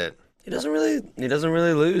 Kozak did it. He doesn't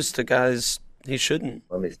really lose to guys he shouldn't.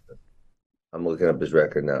 I'm looking up his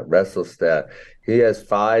record now. WrestleStat. He has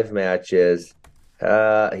 5 matches.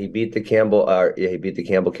 He beat the Campbell. He beat the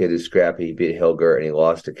Campbell kid who's scrappy. He beat Hilger, and he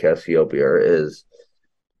lost to Cassiopeia.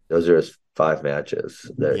 Those are his 5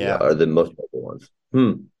 matches. That are the most important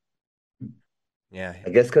ones. Yeah. I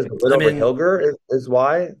guess because the win over Hilger is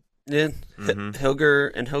why. Yeah. Mm-hmm.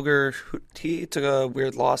 Hilger, he took a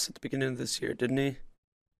weird loss at the beginning of this year, didn't he?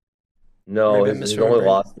 No, his only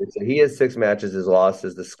loss. So he has 6 matches. His loss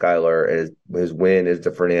is the Skyler, and his win is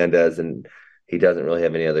the Fernandez, and he doesn't really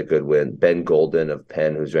have any other good win. Ben Golden of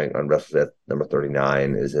Penn, who's ranked on WrestleStat number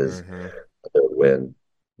 39, is his third win,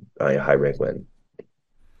 high rank win.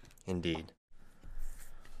 Indeed.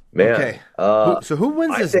 Man. Okay. So who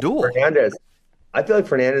wins this duel? Fernandez. I feel like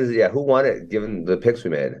Fernandez. Yeah, who won it? Given the picks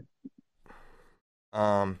we made.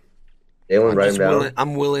 Anyone write him down?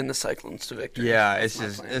 I'm willing the Cyclones to victory. Yeah,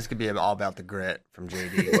 this could be all about the grit from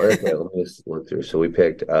JD. Okay, let me just look through. So we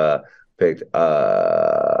picked. We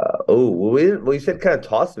said kind of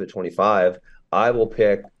toss it at 25. I will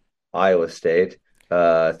pick Iowa State.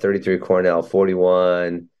 33 Cornell,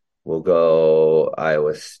 41. We'll go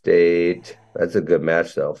Iowa State. That's a good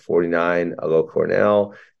match though. 49. I'll go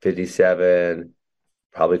Cornell. 57.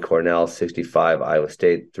 Probably Cornell. 65 Iowa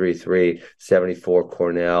State. 3-3. 74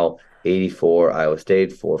 Cornell. 84 Iowa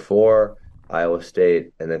State. 4-4 Iowa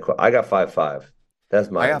State. And then I got 5-5.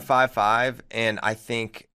 That's mine. I got 5-5, and I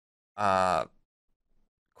think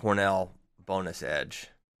Cornell bonus edge.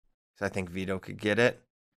 So I think Vito could get it.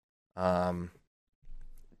 Don't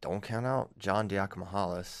count out John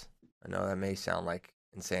Diakomahalis. I know that may sound like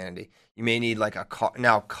insanity. You may need like a car.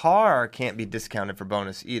 Now, Carr can't be discounted for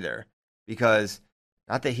bonus either, because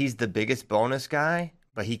not that he's the biggest bonus guy,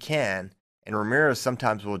 but he can. And Ramirez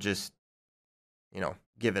sometimes will just,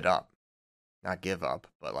 give it up. Not give up,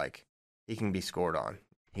 but like he can be scored on.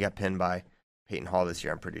 He got pinned by Peyton Hall this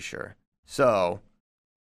year, I'm pretty sure. So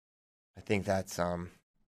I think that's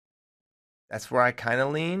where I kind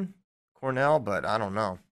of lean Cornell, but I don't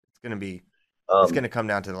know. It's gonna come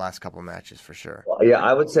down to the last couple of matches for sure. Yeah,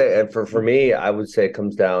 I would say, and for me, I would say it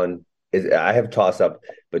comes down. I have toss up,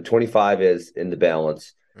 but 25 is in the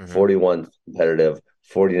balance. 41 competitive.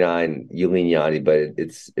 49 you lean Yanni, but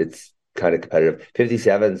it's kind of competitive.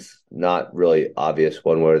 57's not really obvious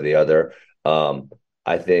one way or the other.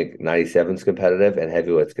 I think 97's competitive and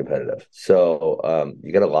heavyweight's competitive. So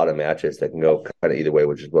you got a lot of matches that can go kind of either way,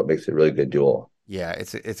 which is what makes it a really good duel. Yeah,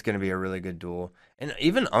 it's going to be a really good duel. And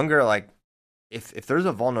even Unger, like, if there's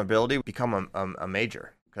a vulnerability, become a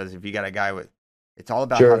major. Because if you got a guy with, it's all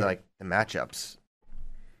about how the matchups.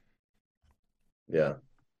 Yeah.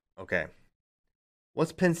 Okay.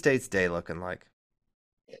 What's Penn State's day looking like?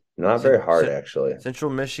 Not very hard, actually. Central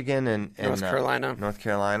Michigan and North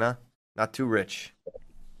Carolina. Not too rich.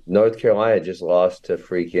 North Carolina just lost to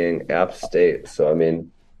freaking App State. So, I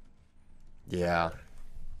mean. Yeah.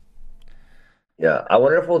 Yeah. I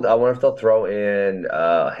wonder if they'll throw in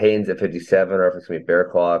Haynes at 57 or if it's going to be Bear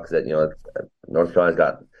Claw, because North Carolina's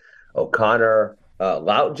got O'Connor.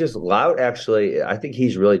 Lout actually, I think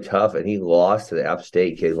he's really tough, and he lost to the App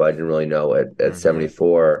State kid who I didn't really know at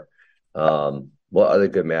 74. What other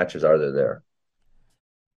good matches are there?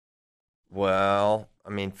 Well,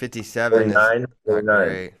 I mean, 57 is not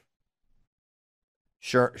great.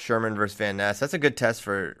 Sherman versus Van Ness. That's a good test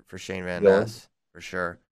for Shane Van Ness, for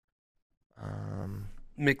sure.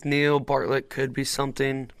 McNeil, Bartlett could be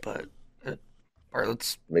something, but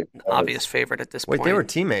Bartlett's an obvious favorite at this point. Wait, they were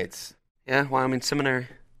teammates. Yeah, Wyoming Seminary.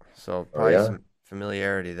 So probably some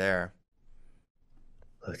familiarity there.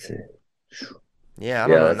 Let's see. Yeah, I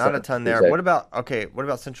don't know. Not a ton there. What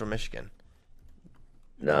about Central Michigan?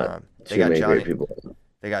 No, they got Johnny.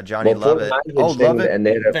 They got Johnny Lovett. Lovett. And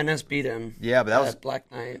they had Van Ness beat him. Yeah, but that was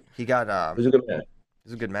Black Knight. He got. It was a good match. It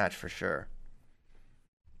was a good match for sure.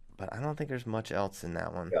 But I don't think there's much else in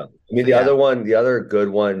that one. Yeah. I mean, the other good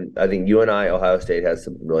one, I think UNI, Ohio State has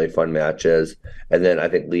some really fun matches. And then I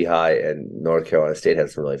think Lehigh and North Carolina State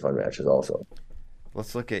has some really fun matches also.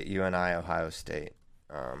 Let's look at UNI, Ohio State.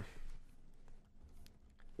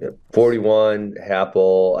 41,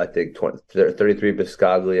 Happel, I think 33,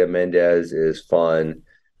 Biscaglia, Mendez is fun.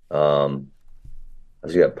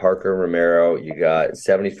 So you got Parker and Romero. You got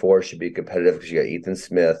 74 should be competitive because you got Ethan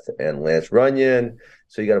Smith and Lance Runyon.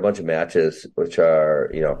 So you got a bunch of matches which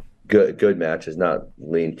are, good matches, not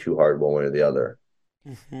lean too hard one way or the other.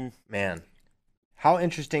 Mm-hmm. Man, how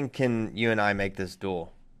interesting can you and I make this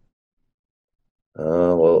duel?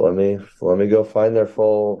 Well, let me go find their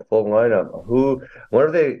full lineup. Wonder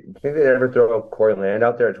if they think they'd ever throw Corey Land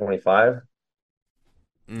out there at 25?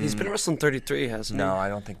 He's been wrestling 33, hasn't he? No, I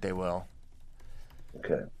don't think they will.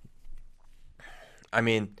 Okay. I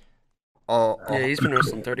mean, Yeah, he's been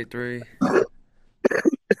wrestling 33.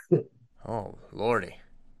 oh lordy,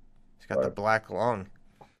 he's got the black lung.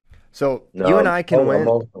 So No, you and I can I'm win.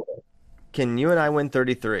 also- Can you and I win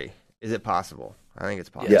 33? Is it possible? I think it's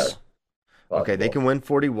possible. Yes. Okay, they can win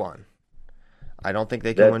 41. I don't think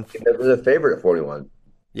they can That, win. they're the favorite at 41.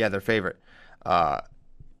 Yeah, they're favorite.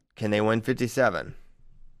 Can they win 57?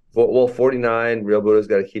 Well, 49, Real Buddha's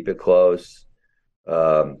got to keep it close.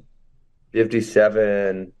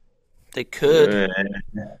 57. They could. eh,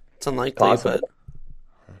 It's unlikely, Possible.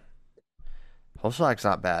 but Holschlag's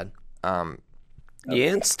not bad.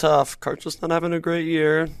 Yant's tough. Karchel's not having a great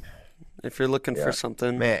year. If you're looking for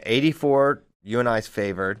something. Man, 84, you and I's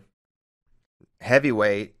favored.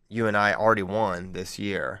 Heavyweight, you and I already won this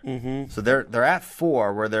year. Mm-hmm. So they're at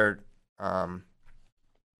 4 where they're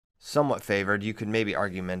somewhat favored. You could maybe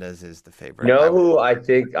argue Mendez is the favorite. Who I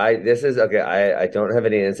think this is okay. I don't have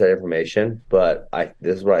any inside information, but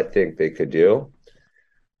this is what I think they could do.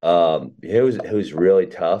 Who's really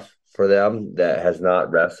tough for them that has not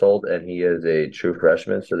wrestled and he is a true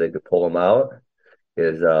freshman, so they could pull him out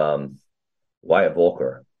is Wyatt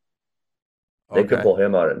Volker. They could pull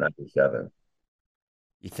him out at 97.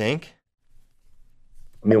 You think?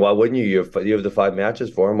 I mean, why wouldn't you? You have the 5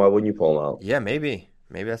 matches for him. Why wouldn't you pull him out? Yeah, maybe.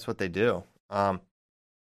 Maybe that's what they do. I'm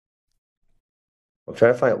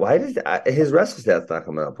trying to find why does his wrestling stats not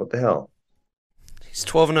coming up? What the hell? He's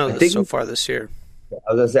 12-0 so far this year. I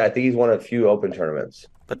was gonna say I think he's won a few open tournaments.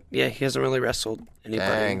 But yeah, he hasn't really wrestled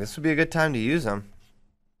anybody. Dang, this would be a good time to use him.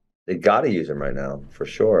 They got to use him right now for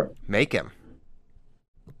sure. Make him.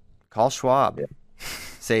 Call Schwab. Yeah.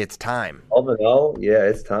 Say it's time. Oh, yeah,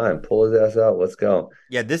 it's time. Pull his ass out. Let's go.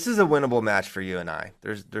 Yeah, this is a winnable match for you and I.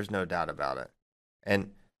 There's no doubt about it.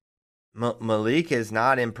 And Malik is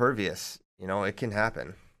not impervious. It can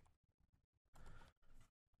happen.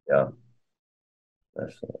 Yeah.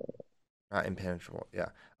 That's Not impenetrable. Yeah.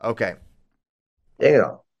 Okay. dang it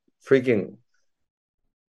all. Freaking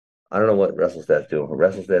I don't know what WrestleStats doing.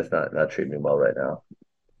 WrestleStats not treating me well right now.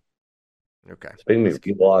 Okay. Speaking of,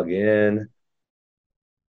 you log in.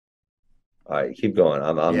 All right, keep going.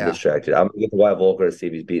 I'm distracted. I'm gonna get the Wyatt Volker to see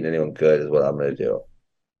if he's beating anyone good. Is what I'm gonna do.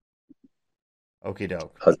 Okie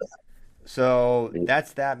doke. How's that? So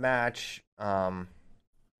that's that match. That's All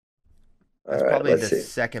right, probably let's the see.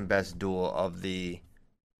 second best duel of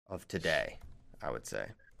today, I would say.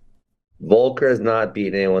 Volker has not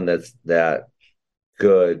beaten anyone that's that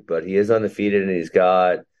good, but he is undefeated and he's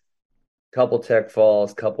got a couple tech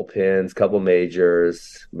falls, couple pins, couple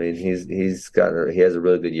majors. I mean, he has a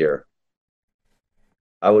really good year.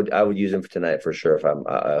 I would use him for tonight for sure if I'm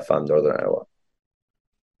Northern Iowa.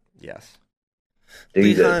 Yes.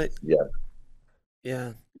 Lehigh, Yeah.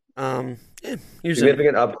 yeah. Use him.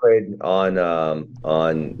 Significant upgrade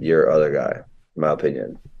on your other guy, in my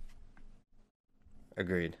opinion.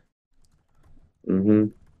 Agreed. Mm-hmm.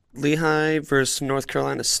 Lehigh versus North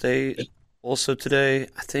Carolina State also today.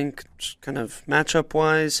 I think just kind of matchup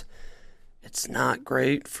wise, it's not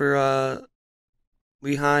great for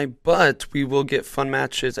Lehigh, but we will get fun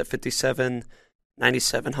matches at 57,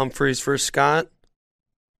 97. Humphreys versus Scott.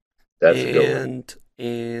 That's a good one.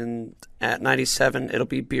 And at 97, it'll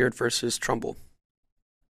be Beard versus Trumbull.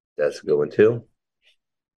 That's a good one too.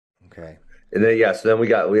 Okay. And then so then we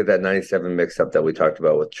have that 97 mix up that we talked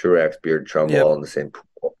about with Truex, Beard, Trumbull all in the same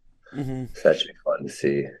pool. Mm-hmm. So that should be fun to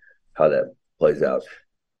see how that plays out.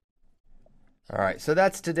 All right. So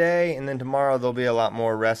that's today, and then tomorrow there'll be a lot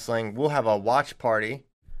more wrestling. We'll have a watch party.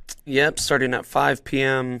 Yep, starting at 5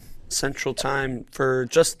 p.m. Central Time for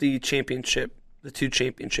just the championship, the 2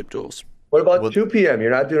 championship duels. What about 2 p.m.?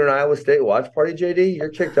 You're not doing an Iowa State watch party, JD? You're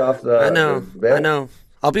kicked off the. I know.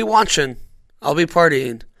 I'll be watching. I'll be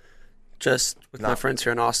partying, just with my friends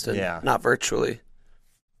here in Austin. Yeah. Not virtually.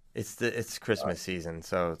 It's Christmas season,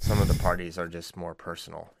 so some of the parties are just more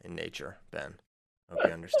personal in nature, Ben. Hope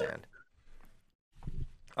you understand.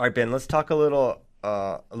 All right, Ben, let's talk a little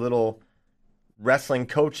wrestling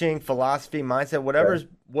coaching, philosophy, mindset, whatever's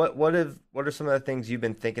what are some of the things you've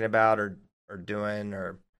been thinking about or doing,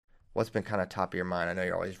 or what's been kind of top of your mind? I know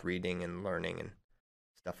you're always reading and learning and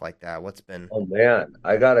stuff like that. What's been Oh man,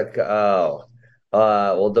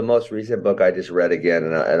 Well, the most recent book I just read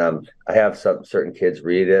again, I have some certain kids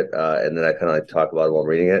read it, and then I kind of like talk about it while I'm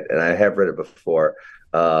reading it, and I have read it before.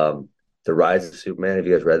 The Rise of Superman. Have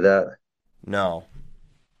you guys read that? No.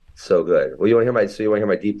 So good. Well, you want to hear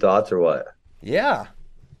my deep thoughts or what? Yeah.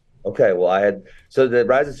 Okay, well, the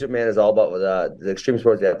Rise of Superman is all about the extreme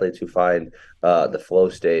sports athletes who find the flow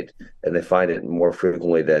state, and they find it more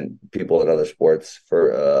frequently than people in other sports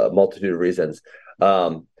for a multitude of reasons.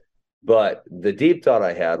 But the deep thought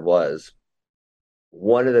I had was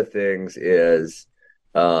one of the things is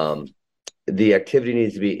the activity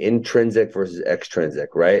needs to be intrinsic versus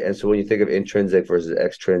extrinsic, right? And so when you think of intrinsic versus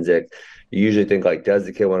extrinsic, you usually think like, does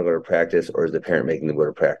the kid want to go to practice, or is the parent making them go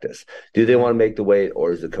to practice? Do they want to make the weight,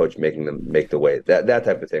 or is the coach making them make the weight? That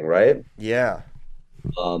type of thing, right? Yeah.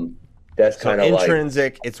 That's So kind of like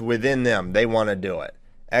intrinsic, it's within them. They want to do it.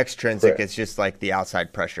 Extrinsic, Correct. it's just like the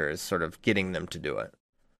outside pressure is sort of getting them to do it.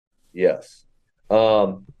 yes.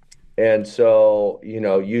 And so,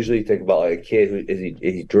 usually you think about like a kid who is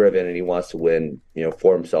he driven and he wants to win,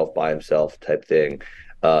 for himself, by himself type thing,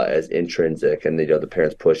 as intrinsic, and the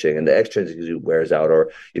parents pushing, and the extrinsic usually wears out,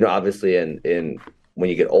 or, obviously in when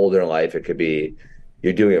you get older in life, it could be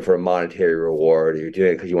you're doing it for a monetary reward, or you're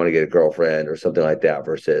doing it because you want to get a girlfriend or something like that,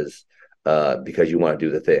 versus because you want to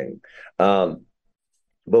do the thing.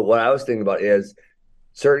 But what I was thinking about is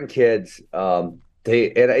certain kids,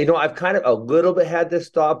 I've kind of a little bit had this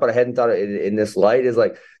thought, but I hadn't thought it in this light, is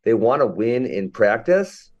like they want to win in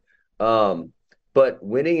practice. But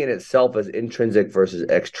winning in itself is intrinsic versus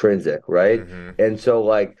extrinsic, right? Mm-hmm. And so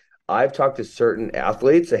like I've talked to certain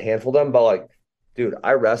athletes, a handful of them, about like, dude,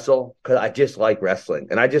 I wrestle because I just like wrestling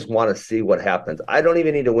and I just want to see what happens. I don't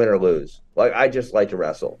even need to win or lose. Like I just like to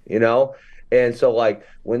wrestle, And so like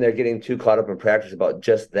when they're getting too caught up in practice about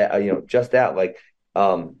just that, like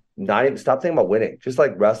not even stop thinking about winning. Just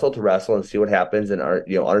like wrestle to wrestle and see what happens, and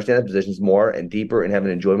understand the positions more and deeper, and have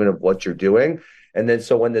an enjoyment of what you're doing. And then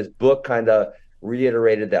so when this book kind of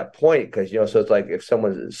reiterated that point, because so it's like if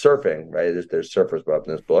someone's surfing, right? There's surfers brought up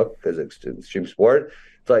in this book because it's extreme sport.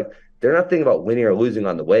 It's like they're not thinking about winning or losing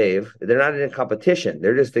on the wave. They're not in a competition.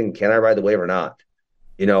 They're just thinking, can I ride the wave or not?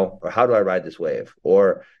 Or how do I ride this wave?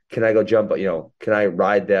 Or can I go jump? Can I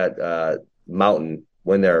ride that mountain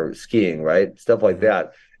when they're skiing, right? Stuff like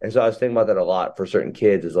that. And so I was thinking about that a lot for certain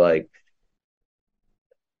kids, is like,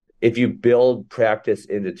 if you build practice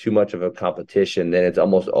into too much of a competition, then it's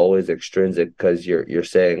almost always extrinsic, because you're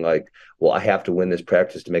saying like, well, I have to win this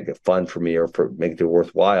practice to make it fun for me, or for make it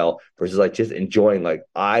worthwhile, versus like just enjoying. Like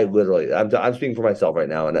I'm speaking for myself right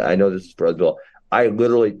now, and I know this is for other people. I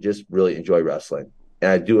literally just really enjoy wrestling,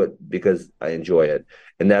 and I do it because I enjoy it.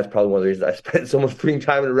 And that's probably one of the reasons I spent so much free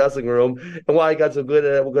time in the wrestling room, and why I got so good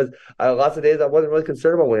at it, because lots of days I wasn't really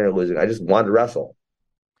concerned about winning or losing. I just wanted to wrestle.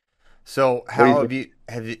 So how have you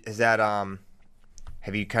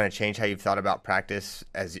kind of changed how you've thought about practice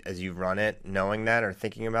as you've run it, knowing that or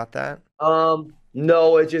thinking about that?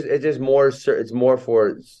 No, it's more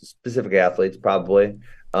for specific athletes, probably,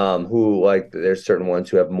 who, like, there's certain ones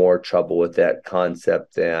who have more trouble with that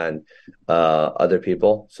concept than other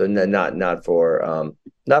people. So not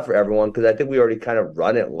for everyone, because I think we already kind of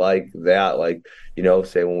run it like that. Like,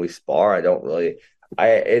 say when we spar,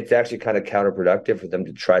 it's actually kind of counterproductive for them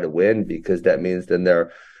to try to win, because that means then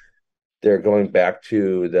they're going back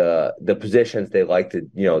to the positions they like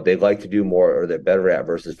to do more, or they're better at,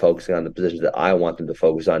 versus focusing on the positions that I want them to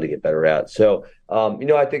focus on to get better at. So,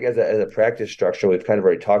 I think as a practice structure, we've kind of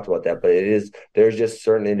already talked about that, but there's just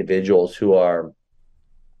certain individuals who are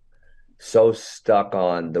so stuck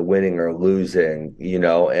on the winning or losing,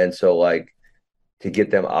 and so like, to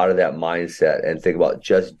get them out of that mindset and think about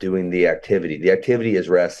just doing the activity. The activity is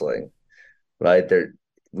wrestling, right?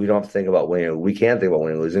 We don't have to think about winning. We can think about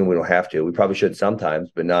winning and losing. We don't have to. We probably should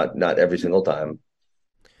sometimes, but not every single time.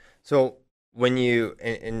 So when you're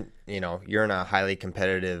in a highly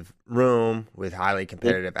competitive room with highly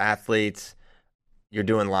competitive athletes, you're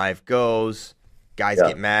doing live goes. Guys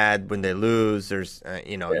get mad when they lose. There's,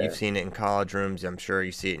 you've seen it in college rooms. I'm sure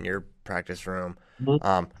you see it in your practice room.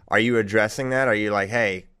 Mm-hmm. Are you addressing that? Are you like,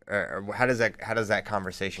 hey, how does that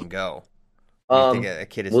conversation go? You think a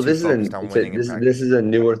kid is too focused on winning in practice? This is a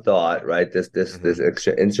newer thought, right? This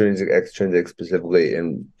intrinsic, extrinsic, specifically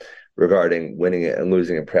in regarding winning it and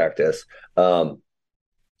losing in practice. But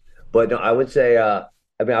no, I would say as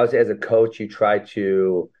a coach, you try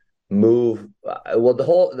to move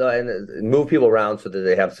move people around so that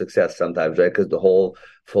they have success sometimes, right? Because the whole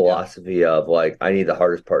philosophy of like, I need the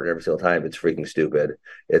hardest partner every single time, it's freaking stupid.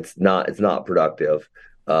 It's not productive.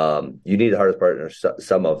 You need the hardest partner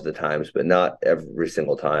some of the times, but not every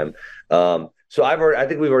single time. So So I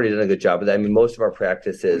think we've already done a good job of that. I mean, most of our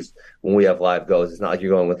practices when we have live goes, it's not like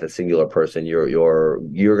you're going with a singular person. You're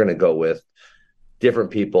going to go with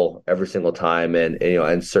different people every single time,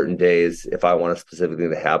 and certain days, if I want a specific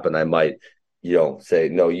thing to happen, I might, say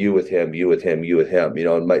no, you with him, you with him, you with him,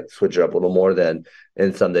 and might switch it up a little more. Then,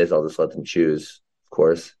 and some days I'll just let them choose. Of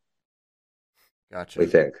course. Gotcha. What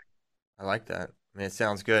do you think? I like that. I mean, it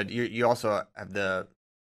sounds good. You also have the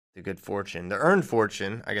good fortune, the earned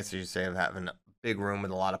fortune, I guess you should say, of having a big room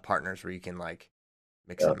with a lot of partners where you can like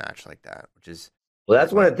mix and match like that, which is. Well,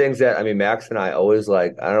 that's one of the things that, I mean, Max and I always I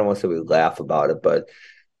don't want to say we laugh about it, but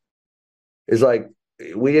it's like,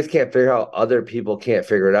 we just can't figure out, other people can't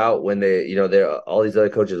figure it out when they're all these other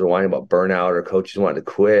coaches are whining about burnout, or coaches wanting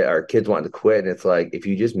to quit, or kids wanting to quit. And it's like, if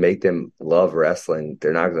you just make them love wrestling,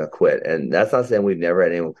 they're not going to quit. And that's not saying we've never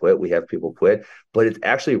had anyone quit. We have people quit, but it's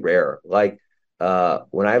actually rare. Like,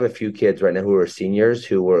 when I have a few kids right now who are seniors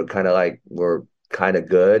who were kind of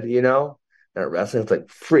good, at wrestling, it's like,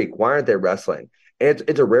 freak, why aren't they wrestling? And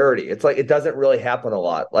it's a rarity. It's like, it doesn't really happen a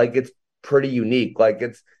lot. Like, it's pretty unique. Like,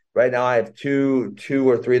 it's right now I have two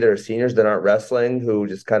or three that are seniors that aren't wrestling, who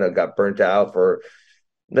just kind of got burnt out for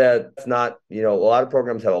that. It's not, a lot of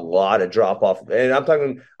programs have a lot of drop off. And I'm not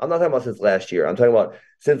talking about since last year. I'm talking about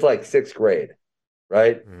since like sixth grade,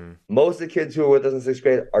 right? Mm-hmm. Most of the kids who are with us in sixth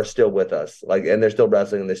grade are still with us, and they're still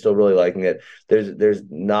wrestling and they're still really liking it. There's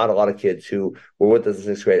not a lot of kids who were with us in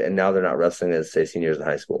sixth grade and now they're not wrestling as, say, seniors in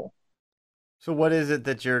high school. So what is it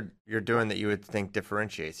that you're doing that you would think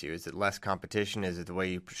differentiates you? Is it less competition? Is it the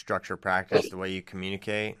way you structure practice, the way you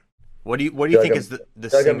communicate? What do you think is the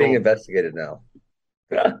single? Like I'm being investigated now.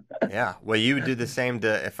 Yeah, well, you would do the same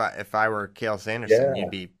to if I were Cael Sanderson,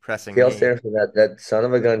 you'd be pressing Cael me. Sanderson, that son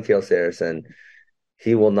of a gun, Cael Sanderson.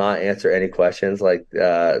 He will not answer any questions. Like,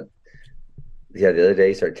 the other day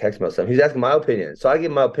he started texting me something. He's asking my opinion, so I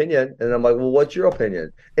give him my opinion, and I'm like, "Well, what's your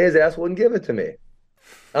opinion?" And his ass wouldn't give it to me.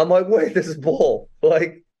 I'm like, wait, this is bull.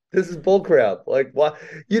 Like, this is bull crap. Like, why?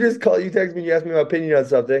 You text me, you ask me my opinion on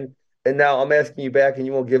something, and now I'm asking you back and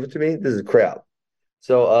you won't give it to me? This is crap.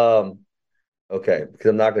 So, okay, because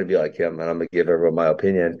I'm not going to be like him, and I'm going to give everyone my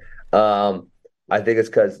opinion. I think it's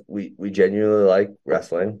because we genuinely like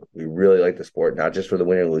wrestling. We really like the sport, not just for the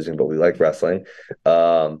winning and losing, but we like wrestling.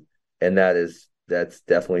 And that's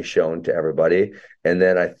definitely shown to everybody. And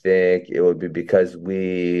then I think it would be because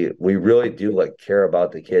we really do care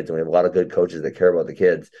about the kids, and we have a lot of good coaches that care about the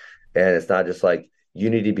kids. And it's not just like, you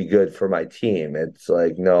need to be good for my team. It's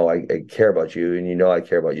like, no, I care about you, and I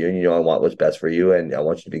care about you, and I want what's best for you, and I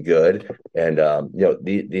want you to be good, and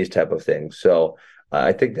these type of things. So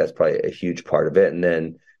I think that's probably a huge part of it. And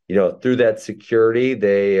then through that security,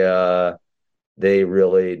 they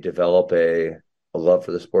really develop a love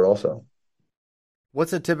for the sport also.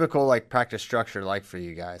 What's a typical practice structure like for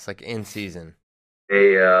you guys, like in season?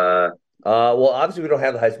 Well, obviously we don't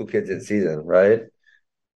have the high school kids in season, right?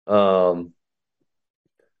 So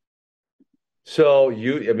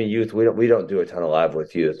youth, we don't do a ton of live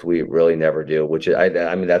with youth. We really never do, which I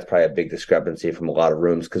mean, that's probably a big discrepancy from a lot of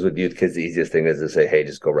rooms, because with youth kids, the easiest thing is to say, hey,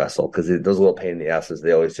 just go wrestle. Because those little pain in the asses,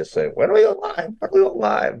 they always just say, when do we go live? When do we go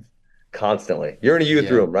live? Constantly. You're in a youth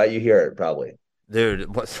room, right? You hear it probably. Dude,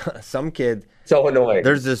 some kid. So annoying.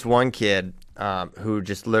 There's this one kid who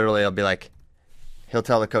just literally will be like, he'll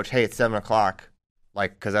tell the coach, hey, it's 7:00.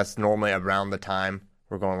 Because that's normally around the time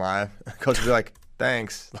we're going live. Coach will be like,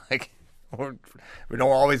 thanks. We don't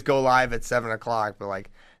always go live at 7:00, but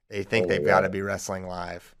they think they've got to be wrestling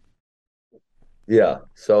live. Yeah.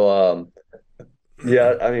 So,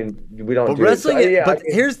 yeah, I mean, we don't do wrestling.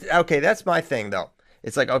 It. That's my thing though.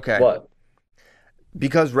 It's like, okay. What?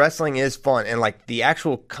 Because wrestling is fun, and the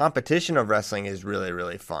actual competition of wrestling is really,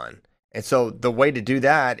 really fun. And so the way to do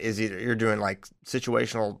that is either you're doing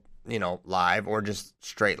situational, live, or just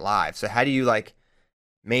straight live. So how do you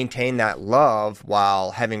maintain that love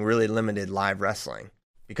while having really limited live wrestling?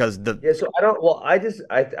 Because I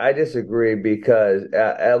disagree, because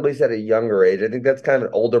at least at a younger age, I think that's kind of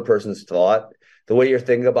an older person's thought. The way you're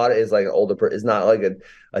thinking about it is like an older person. It's not like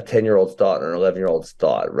a 10-year-old's thought or an 11-year-old's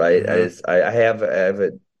thought, right? Mm-hmm. I have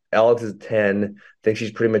it. Alex is 10. I think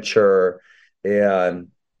she's pretty mature, and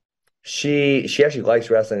she actually likes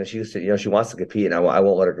wrestling, and she used to, she wants to compete, and I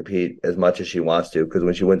won't let her compete as much as she wants to, because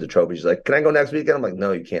when she wins a trophy, she's like, "Can I go next weekend?" I'm like,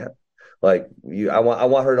 "No, you can't." I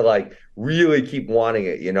want her to really keep wanting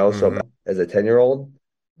it, Mm-hmm. So as a 10-year-old,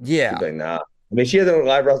 yeah, she's like, nah. I mean, she hasn't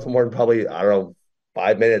live wrestled more than probably, I don't know,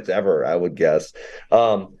 5 minutes ever, I would guess.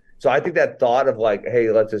 So I think that thought of hey,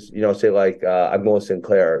 let's just, say I'm going with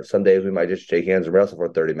Sinclair. Some days we might just shake hands and wrestle for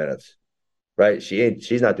 30 minutes, right?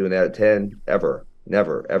 She's not doing that at 10 ever,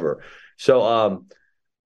 never, ever. So,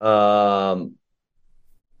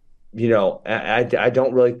 I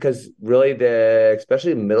don't really, because really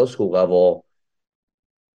especially middle school level,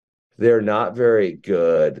 they're not very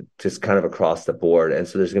good just kind of across the board. And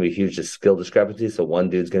so there's going to be huge skill discrepancy. So one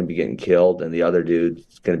dude's going to be getting killed and the other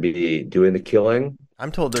dude's going to be doing the killing.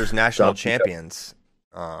 I'm told there's national champions.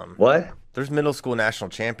 What? There's middle school national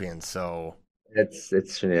champions, so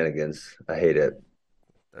it's shenanigans. I hate it.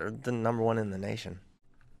 they're the number one in the nation.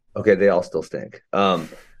 Okay, they all still stink.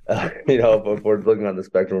 If we're looking on the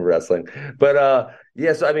spectrum of wrestling. But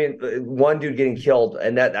yeah, so I mean, one dude getting killed,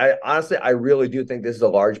 and that I really do think this is a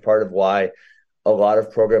large part of why a lot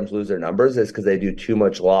of programs lose their numbers is because they do too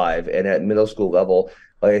much live. And at middle school level,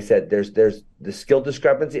 like I said, there's the skill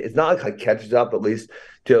discrepancy. It's not like it catches up at least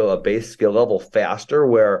to a base skill level faster,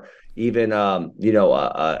 where even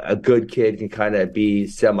a good kid can kind of be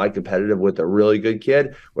semi-competitive with a really good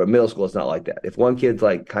kid. Where middle school, it's not like that. If one kid's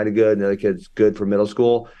like kind of good and the other kid's good for middle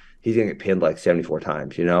school, he's gonna get pinned like 74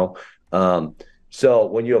 times. So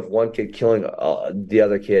when you have one kid killing the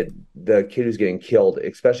other kid, the kid who's getting killed,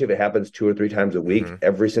 especially if it happens 2 or 3 times a week,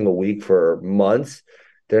 every single week for months,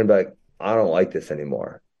 they're gonna be like, I don't like this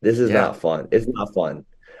anymore. This is not fun. It's not fun.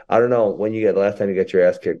 I don't know when the last time you got your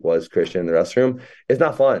ass kicked was, Christian, in the restroom. It's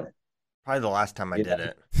not fun. Probably the last time I did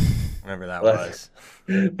it, whenever that was.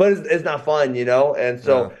 But it's not fun, And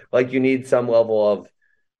so, you need some level of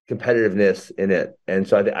competitiveness in it. And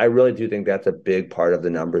so I really do think that's a big part of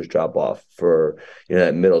the numbers drop off for,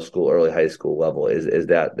 that middle school, early high school level is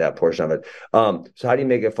that portion of it. So how do you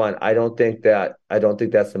make it fun? I don't think that's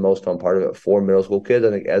the most fun part of it for middle school kids.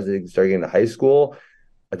 I think as they start getting to high school,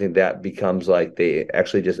 I think that becomes like they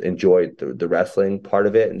actually just enjoy the wrestling part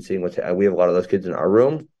of it and seeing we have a lot of those kids in our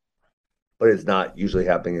room, but it's not usually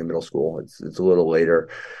happening in middle school. It's a little later.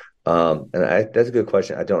 That's a good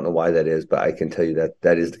question. I don't know why that is, but I can tell you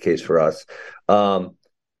that is the case for us.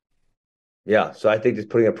 Yeah, so I think just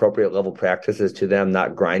putting appropriate level practices to them,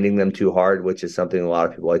 not grinding them too hard, which is something a lot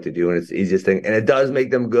of people like to do, and it's the easiest thing. And it does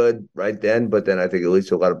make them good right then, but then I think it leads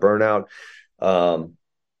to a lot of burnout.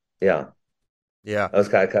 Yeah. Yeah. That was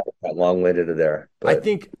kind of long-winded there. But.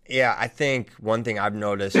 I think one thing I've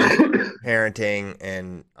noticed parenting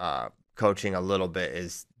and coaching a little bit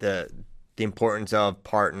is the importance of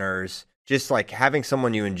partners. Just like having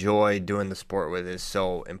someone you enjoy doing the sport with is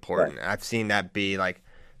so important. Right. I've seen that be like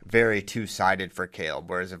very two-sided for Caleb,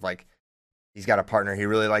 whereas if like he's got a partner he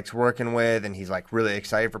really likes working with and he's like really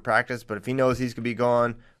excited for practice, but if he knows he's gonna be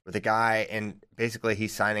going with a guy and basically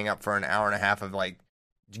he's signing up for an hour and a half of like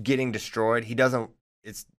getting destroyed,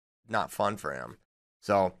 it's not fun for him.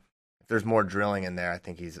 So if there's more drilling in there, I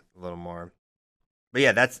think he's a little more. But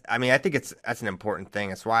yeah, I think that's an important thing.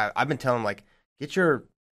 That's why I've been telling him, like, get your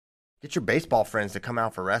baseball friends to come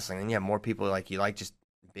out for wrestling, and you have more people like you like just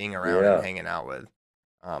being around and hanging out with.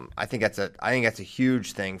 I think that's a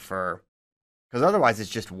huge thing because otherwise it's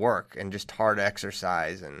just work and just hard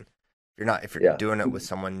exercise, and if you're doing it with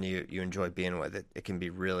someone you enjoy being with, it can be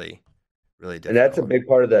really, really difficult. And that's a big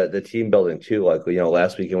part of the team building too. Like,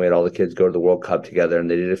 last weekend we had all the kids go to the World Cup together, and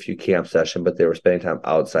they did a few camp sessions, but they were spending time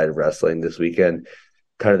outside of wrestling. This weekend,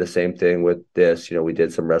 kind of the same thing with this. We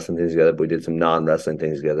did some wrestling things together, but we did some non-wrestling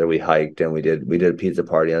things together. We hiked and we did a pizza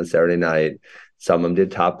party on Saturday night. Some of them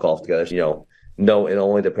did top golf together. No, in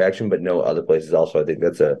only the action, but no other places also. I think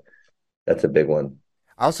that's a big one.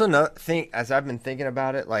 I also think, as I've been thinking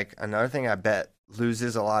about it, like another thing I bet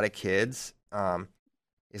loses a lot of kids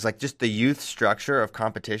is like just the youth structure of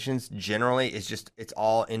competitions generally is just, it's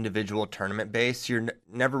all individual tournament based. You're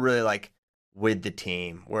never really like with the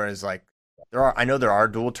team. Whereas like I know there are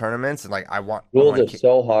dual tournaments, and like duals are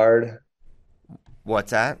so hard.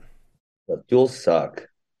 What's that? Duals suck.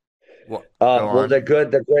 Well, they're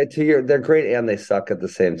good. They're great they're great, and they suck at the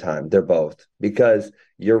same time. They're both, because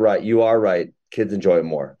you're right. You are right. Kids enjoy it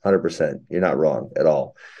more. 100%. You're not wrong at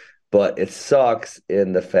all. But it sucks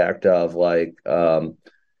in the fact of like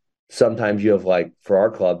sometimes you have like for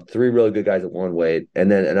our club 3 really good guys at one weight,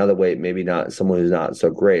 and then another weight maybe not someone who's not so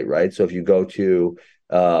great, right? So if you go to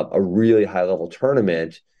a really high level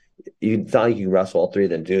tournament, it's not like you can wrestle all 3 of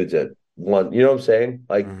them dudes at one. You know what I'm saying?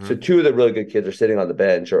 Like, so 2 of the really good kids are sitting on the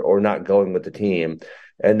bench or not going with the team,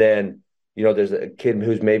 and then there's a kid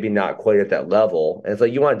who's maybe not quite at that level, and it's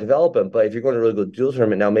like you want to develop him, but if you're going to a really good dual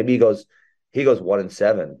tournament now, maybe he goes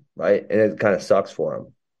 1-7, right? And it kind of sucks for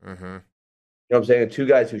him. Mm-hmm. You know what I'm saying? 2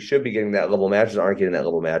 guys who should be getting that level matches aren't getting that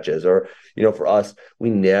level matches. Or, for us, we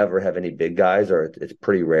never have any big guys, or it's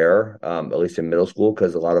pretty rare, at least in middle school,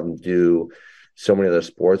 because a lot of them do so many other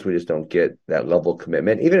sports. We just don't get that level of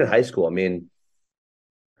commitment. Even in high school, I mean,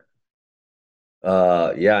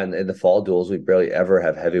 in the fall duels, we barely ever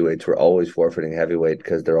have heavyweights. We're always forfeiting heavyweight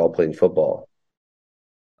because they're all playing football.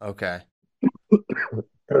 Okay.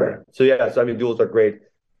 So yeah, so I mean, duels are great to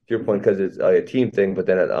your point because it's a team thing, but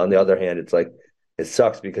then on the other hand, it's like it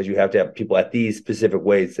sucks because you have to have people at these specific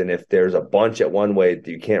weights, and if there's a bunch at one weight,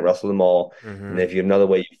 you can't wrestle them all, and if you have another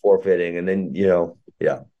weight, you're forfeiting, and then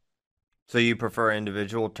yeah. So you prefer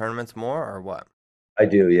individual tournaments more, or what? I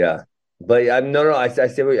do, yeah. But I'm no, no. I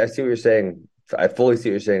see what you're saying. I fully see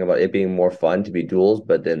what you're saying about it being more fun to be duels,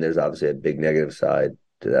 but then there's obviously a big negative side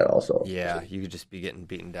to that also. Yeah, you could just be getting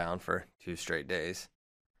beaten down for 2 straight days.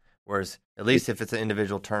 Whereas, at least if it's an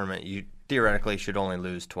individual tournament, you theoretically should only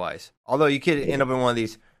lose twice. Although you could end up in one of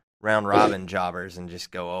these round robin jobbers and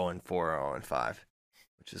just go 0-4 or 0-5,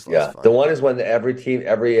 which is less fun. The one is when every team,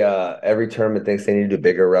 every tournament thinks they need to do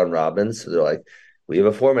bigger round robins. So they're like, we have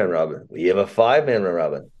a 4-man robin, we have a 5-man round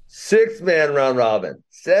robin, 6-man round robin,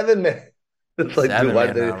 7-man. It's like, dude,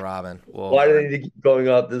 round robin. Why do they need to keep going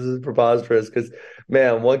up? This is preposterous. Because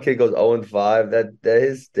man, one kid goes 0-5. That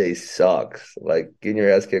his day sucks. Like getting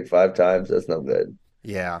your ass kicked 5 times. That's no good.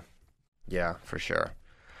 Yeah, for sure.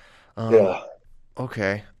 Yeah.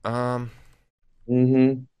 Okay.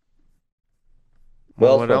 Mm-hmm. What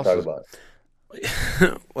else want to talk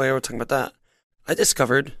about? While we're talking about that, I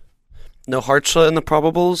discovered no Hartsla in the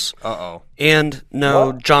probables. And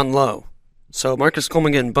no John Lowe. So Marcus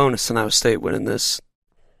Coleman getting bonus and Iowa State winning this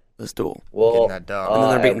duel. Well, that dub. And then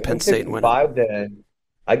they're beating Penn State and winning. Then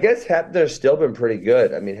I guess Hepner's still been pretty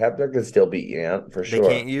good. I mean, Hepner can still beat Yant for sure. They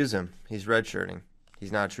can't use him. He's redshirting.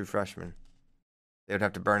 He's not a true freshman. They would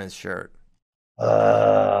have to burn his shirt.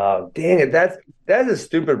 Dang it. That's a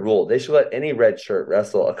stupid rule. They should let any red shirt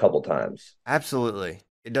wrestle a couple times. Absolutely.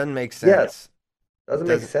 It doesn't make sense. Yes. Doesn't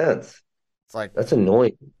make sense. It's like that's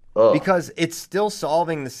annoying. Ugh. Because it's still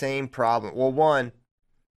solving the same problem. Well,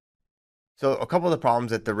 so a couple of the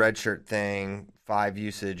problems that the redshirt thing, 5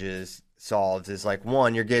 usages solves is like,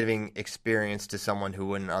 one, you're giving experience to someone who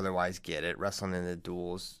wouldn't otherwise get it, wrestling in the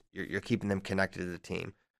duels. You're keeping them connected to the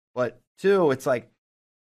team. But 2, it's like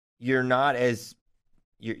you're making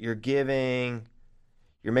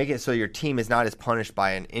it so your team is not as punished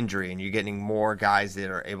by an injury, and you're getting more guys that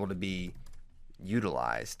are able to be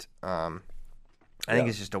utilized. I think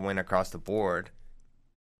it's just a win across the board.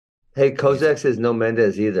 Hey, Kozak says no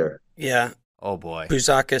Mendez either. Yeah. Oh, boy.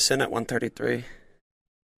 Buzakis in at 133.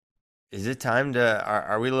 Is it time to...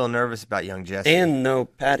 Are we a little nervous about young Jesse? And no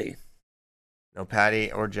Patty. No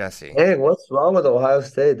Patty or Jesse. Hey, what's wrong with Ohio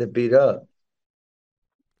State that beat up?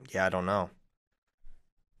 Yeah, I don't know.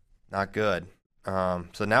 Not good. So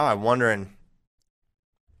now I'm wondering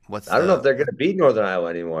I don't know if they're going to beat Northern Iowa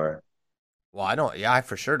anymore. Well, I don't... Yeah, I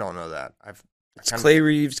for sure don't know that. It's Clay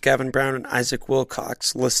Reeves, Gavin Brown, and Isaac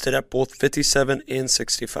Wilcox listed at both 57 and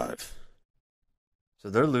 65. So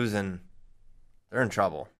they're losing. They're in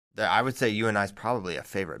trouble. I would say UNI's probably a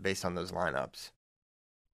favorite based on those lineups.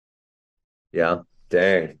 Yeah.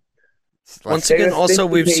 Dang. Once again, also,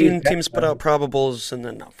 we've seen teams put out probables and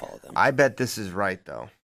then not follow them. I bet this is right, though.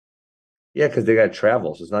 Yeah, because they got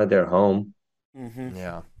travel, so it's not their home. Mm-hmm.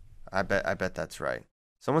 Yeah. I bet that's right.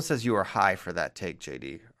 Someone says you are high for that take,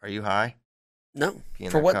 JD. Are you high? No.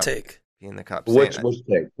 For what cup. take? Be in the cup. Which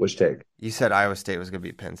take? Which take? You said Iowa State was going to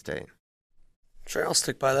beat Penn State. Sure, I'll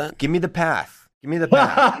stick by that. Give me the path. All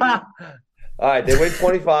right, they win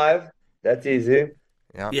 25. That's easy.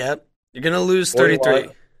 Yeah. Yep. You're going to lose 33.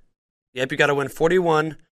 Yep, you got to win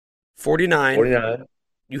 41, 49.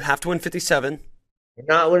 You have to win 57. You're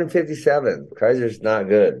not winning 57. Kaiser's not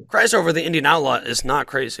good. Kaiser over the Indian Outlaw is not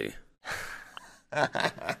crazy.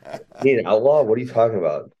 Indian Outlaw? What are you talking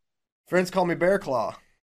about? Friends call me Bear Claw.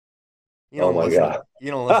 You don't listen to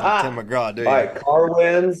Tim McGraw, do you? All right, Carr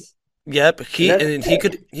wins. Yep,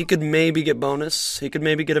 he could maybe get bonus. He could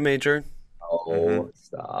maybe get a major. Oh,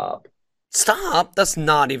 stop. Stop? That's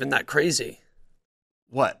not even that crazy.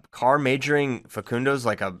 What? Carr majoring Facundo's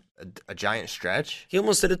like a giant stretch? He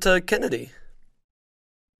almost did it to Kennedy.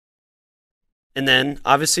 And then,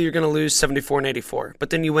 obviously, you're going to lose 74 and 84. But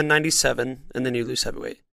then you win 97, and then you lose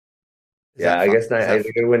heavyweight. I guess I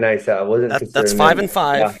think I win 97. I wasn't. That's 5 and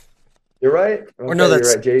 5. Yeah. You're right. Okay, or no, that's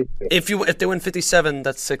you're right, Jay. If they win 57,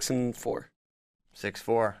 that's 6 and 4.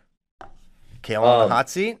 6-4. Kale on the hot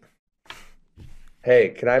seat. Hey,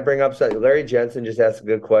 can I bring up something? Larry Jensen just asked a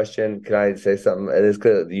good question. Can I say something? It is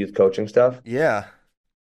good. The youth coaching stuff. Yeah.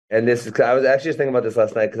 And this is. I was actually just thinking about this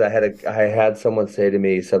last night because I had someone say to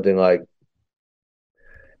me something like,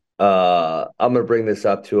 I'm going to bring this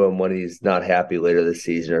up to him when he's not happy later this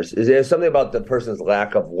season. Or is there something about the person's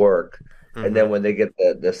lack of work? Mm-hmm. And then when they get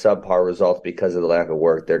the subpar results because of the lack of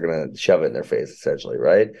work, they're going to shove it in their face, essentially,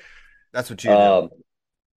 right? That's what you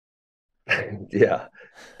do. Yeah.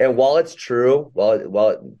 And while it's true, while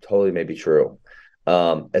it totally may be true,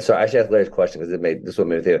 And so I actually asked Larry's question because this is what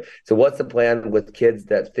made me think. So what's the plan with kids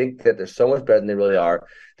that think that they're so much better than they really are?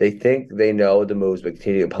 They think they know the moves, but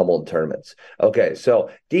continue to get pummeled in tournaments. Okay, so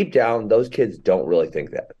deep down, those kids don't really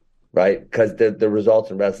think that, right? Because the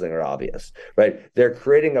results in wrestling are obvious, right? They're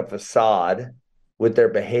creating a facade with their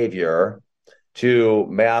behavior to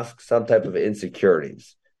mask some type of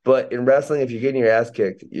insecurities. But in wrestling, if you're getting your ass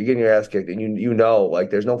kicked, you're getting your ass kicked, and you know, like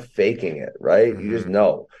there's no faking it, right? You just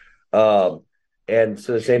know. And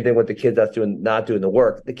so the same thing with the kid that's not doing the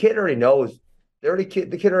work. The kid already knows. The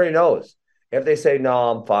kid already knows. If they say no,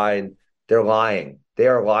 I'm fine, they're lying. They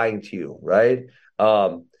are lying to you, right?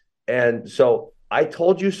 And so I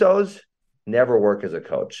told you so's never work as a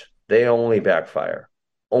coach. They only backfire.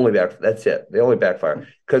 That's it. They only backfire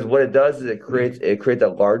because what it does is it creates a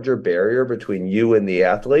larger barrier between you and the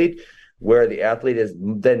athlete, where the athlete is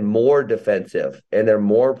then more defensive and they're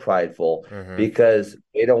more prideful because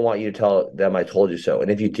they don't want you to tell them I told you so.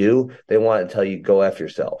 And if you do, they want to tell you go F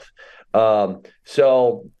yourself.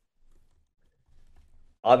 So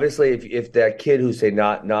obviously if that kid who's say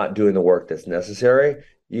not doing the work that's necessary,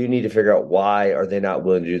 you need to figure out why are they not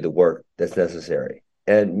willing to do the work that's necessary.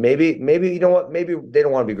 And maybe you know what? Maybe they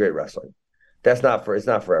don't want to be great wrestling. It's not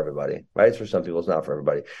for everybody, right? It's for some people, it's not for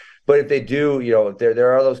everybody. But if they do, if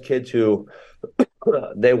there are those kids who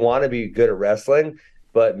they want to be good at wrestling,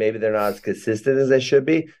 but maybe they're not as consistent as they should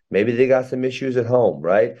be. Maybe they got some issues at home,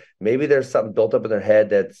 right? Maybe there's something built up in their head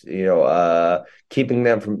that's keeping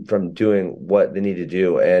them from doing what they need to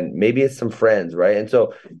do, and maybe it's some friends, right? And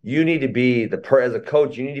so you need to be as a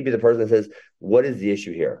coach, you need to be the person that says, "What is the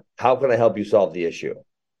issue here? How can I help you solve the issue?"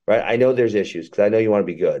 Right? I know there's issues because I know you want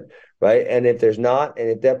to be good, right? And if there's not, and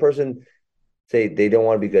if that person say they don't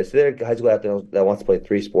want to be good, so they're a high school athlete that wants to play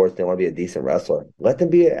 3 sports, they want to be a decent wrestler. Let them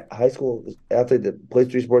be a high school athlete that plays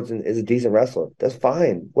 3 sports and is a decent wrestler. That's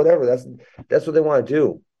fine. Whatever. That's what they want to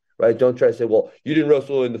do, right? Don't try to say, well, you didn't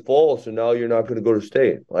wrestle in the fall, so now you're not going to go to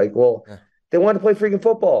state. Like, well, they want to play freaking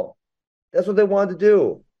football. That's what they wanted to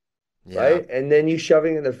do. Yeah. Right. And then you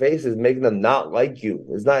shoving in their faces, making them not like you.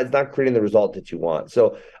 It's not creating the result that you want.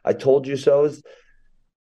 So I told you so's.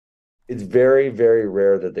 It's very, very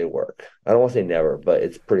rare that they work. I don't want to say never, but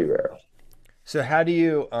it's pretty rare. So how do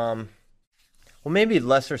you well, maybe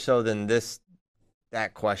lesser so than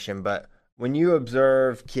that question, but when you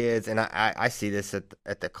observe kids, and I see this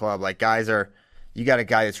at the club, like you got a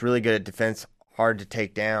guy that's really good at defense, hard to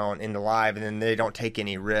take down in the live, and then they don't take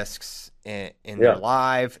any risks in their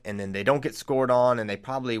live, and then they don't get scored on, and they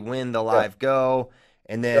probably win the live go,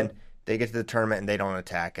 and then they get to the tournament and they don't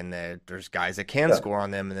attack, and there's guys that can score on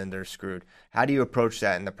them, and then they're screwed. How do you approach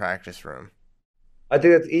that in the practice room? I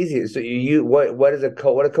think that's easy. So what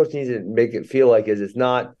a coach needs to make it feel like is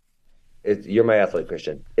you're my athlete,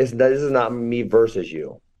 Christian. This is not me versus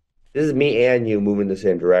you. This is me and you moving the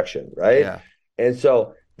same direction, right? Yeah. And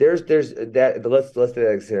so there's that. Let's do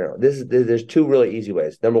that scenario. There's 2 really easy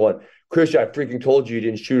ways. Number 1, Christian, I freaking told you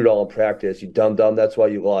didn't shoot it all in practice. You dumb. That's why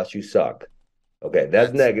you lost. You suck. Okay,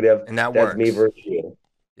 that's negative. And that's works. Me versus you.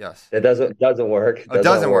 Yes. It doesn't work. It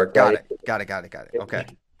doesn't work. Got it. Okay.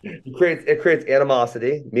 It creates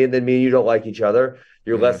animosity. Me and you don't like each other.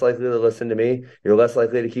 You're less likely to listen to me. You're less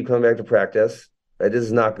likely to keep coming back to practice. Right? This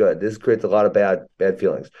is not good. This creates a lot of bad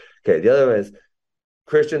feelings. Okay, the other one is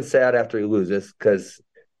Christian's sad after he loses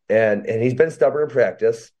and he's been stubborn in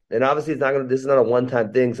practice. And obviously this is not a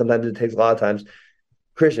one-time thing. Sometimes it takes a lot of times.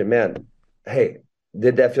 Christian, man, hey,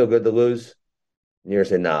 did that feel good to lose? And you're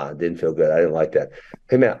saying, nah, it didn't feel good. I didn't like that.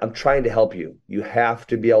 Hey, man, I'm trying to help you. You have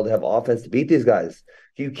to be able to have offense to beat these guys.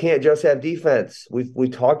 You can't just have defense. We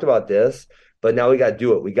talked about this, but now we got to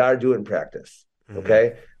do it. We got to do it in practice,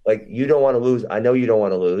 okay? Like, you don't want to lose. I know you don't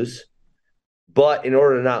want to lose. But in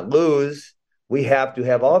order to not lose, we have to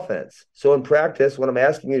have offense. So in practice, when I'm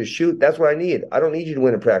asking you to shoot, that's what I need. I don't need you to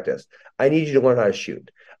win in practice. I need you to learn how to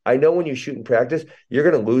shoot. I know when you shoot in practice, you're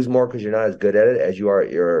going to lose more because you're not as good at it as you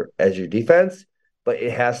are as your defense. But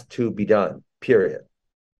it has to be done, period.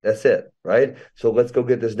 That's it, right? So let's go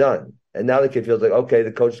get this done. And now the kid feels like, okay,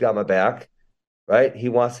 the coach got my back, right? He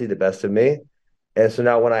wants to see the best of me. And so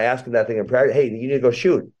now when I ask him that thing in practice, hey, you need to go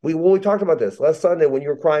shoot. We talked about this last Sunday when you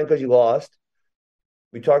were crying because you lost.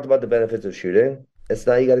 We talked about the benefits of shooting. It's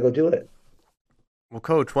now you got to go do it. Well,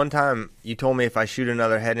 Coach, one time you told me if I shoot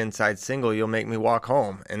another head inside single, you'll make me walk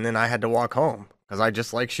home. And then I had to walk home because I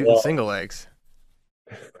just like shooting single legs.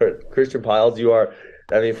 Christian Piles, for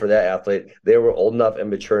that athlete, they were old enough and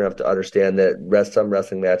mature enough to understand that some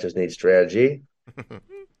wrestling matches need strategy.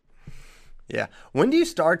 Yeah. When do you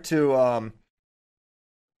start to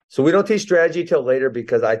So we don't teach strategy till later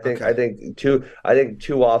because I think too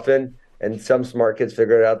often And some smart kids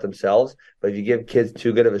figure it out themselves. But if you give kids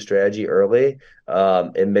too good of a strategy early,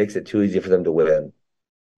 it makes it too easy for them to win.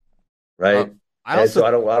 Right. So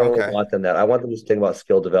I don't really okay. want them that. I want them to just think about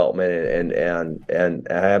skill development and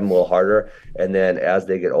have them a little harder. And then as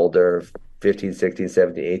they get older, 15, 16,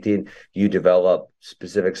 17, 18, you develop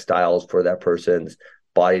specific styles for that person's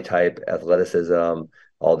body type, athleticism,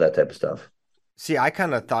 all that type of stuff. See, I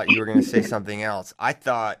kind of thought you were going to say something else. I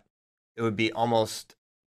thought it would be almost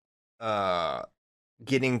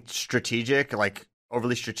getting strategic, like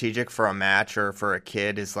overly strategic for a match or for a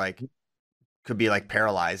kid is like could be like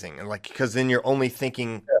paralyzing, and like because then you're only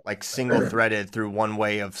thinking like single threaded through one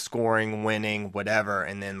way of scoring, winning, whatever,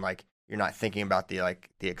 and then like you're not thinking about the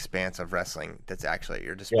expanse of wrestling that's actually at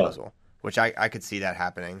your disposal, which I could see that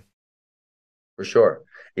happening. For sure.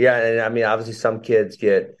 Yeah, and I mean obviously some kids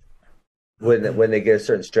get when they get a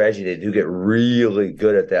certain strategy, they do get really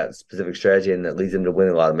good at that specific strategy, and that leads them to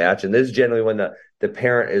winning a lot of matches. And this is generally when the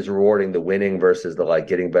parent is rewarding the winning versus the like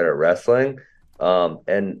getting better at wrestling.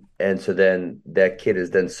 And so then that kid is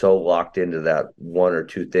then so locked into that one or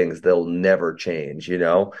two things they'll never change, you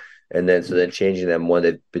know? And then so then changing them when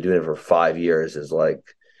they've been doing it for 5 years is like, I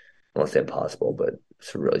don't want to say impossible, but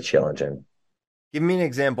it's really challenging. Give me an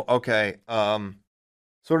example. Okay,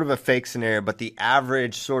 sort of a fake scenario, but the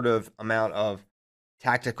average sort of amount of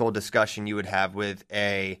tactical discussion you would have with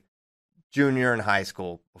a junior in high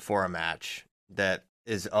school before a match that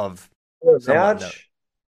is of somewhat note. Match?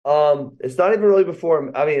 It's not even really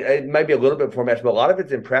before. I mean, it might be a little bit before match, but a lot of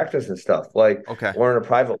it's in practice and stuff, like Okay. or in a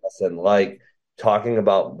private lesson, like talking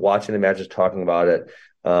about watching the matches, talking about it.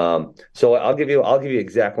 So I'll give you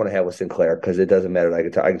exact one I had with Sinclair because it doesn't matter. I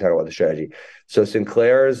can talk about the strategy. So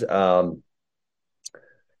Sinclair's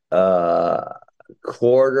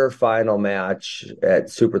quarterfinal match at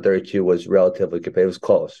Super 32 was relatively competitive. It was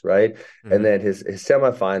close, right? Mm-hmm. And then his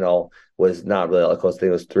semifinal was not really that close. I think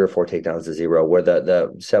it was 3 or 4 takedowns to 0, where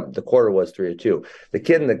the quarter was 3-2. The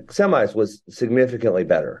kid in the semis was significantly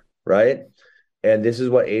better, right? And this is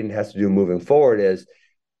what Aiden has to do moving forward is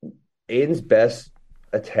Aiden's best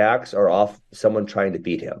attacks are off someone trying to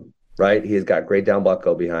beat him, right? He's got great down block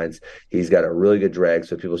go behinds. He's got a really good drag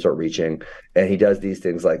so people start reaching. And he does these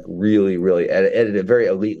things like really, really at a very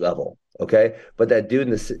elite level, okay? But that dude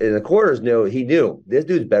in the quarters knew this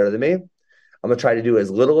dude's better than me. I'm going to try to do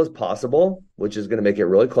as little as possible, which is going to make it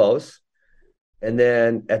really close. And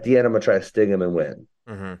then at the end, I'm going to try to sting him and win,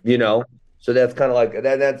 you know? So that's kind of like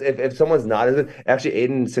that. That's if someone's not as good. Actually,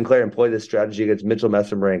 Aiden Sinclair employed this strategy against Mitchell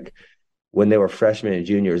Messerbrink when they were freshmen and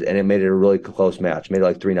juniors, and it made it a really close match. Made it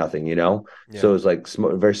like 3-0, you know? Yeah. So it was like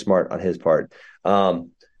very smart on his part.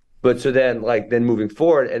 But so then moving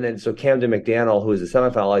forward, and then so Camden McDaniel, who was the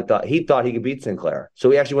semifinal, he thought he could beat Sinclair.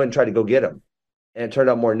 So he actually went and tried to go get him. And it turned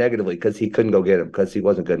out more negatively because he couldn't go get him because he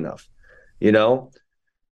wasn't good enough, you know?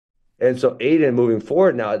 And so Aiden moving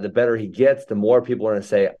forward now, the better he gets, the more people are going to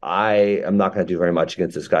say, I am not going to do very much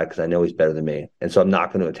against this guy because I know he's better than me. And so I'm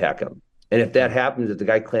not going to attack him. And if that happens, if the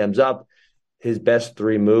guy clams up, his best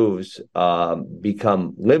 3 moves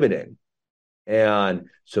become limiting. And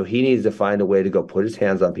so he needs to find a way to go put his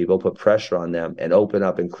hands on people, put pressure on them, and open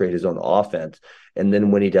up and create his own offense. And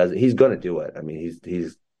then when he does it, he's going to do it. I mean,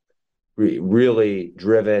 he's really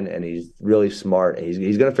driven and he's really smart. And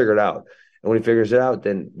he's going to figure it out. And when he figures it out,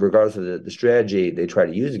 then regardless of the strategy they try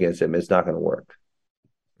to use against him, it's not going to work.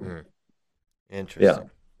 Interesting. Yeah,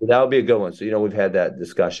 so that would be a good one. So, you know, we've had that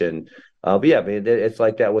discussion. But yeah, I mean, it's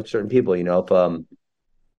like that with certain people, you know, if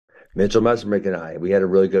Mitchell Messerbrink and I, we had a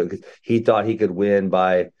really good, because he thought he could win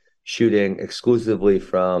by shooting exclusively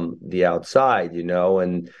from the outside, you know,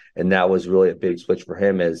 and that was really a big switch for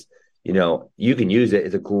him is, you know, you can use it.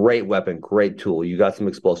 It's a great weapon, great tool. You got some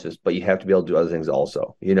explosives, but you have to be able to do other things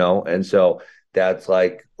also, you know? And so that's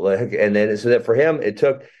and then so that for him, it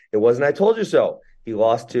wasn't I told you so. He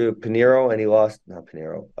lost to Pinheiro and he lost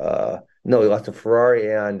to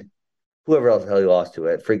Ferrari and whoever else the hell he lost to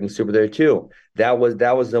at freaking Super 32. That was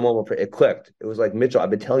the moment where it clicked. It was like, Mitchell, I've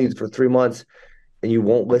been telling you for 3 months and you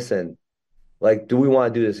won't listen. Like, do we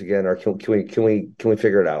want to do this again or can we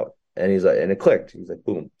figure it out? And he's like, and it clicked. He's like,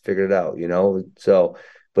 boom, figured it out, you know? So,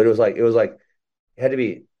 but it was like, it had to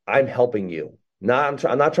be, I'm helping you. I'm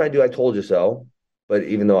not trying to do I told you so, but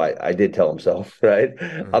even though I did tell him so, right?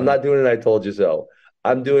 Mm-hmm. I'm not doing it I told you so.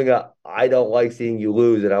 I'm doing I don't like seeing you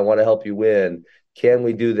lose and I want to help you win. Can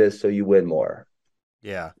we do this so you win more?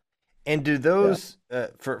 Yeah. And do those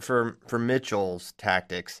for Mitchell's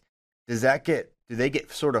tactics, do they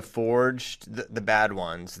get sort of forged, the bad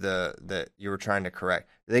ones, that you were trying to correct?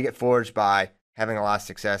 Do they get forged by having a lot of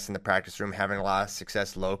success in the practice room, having a lot of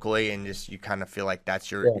success locally, and just you kind of feel like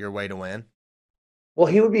that's your way to win? Well,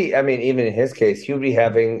 he would be. I mean, even in his case, he would be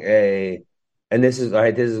having a. And this is all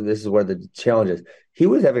right. This is where the challenge is. He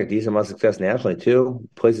was having a decent amount of success nationally too.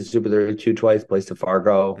 Placed in Super 32 twice. Placed in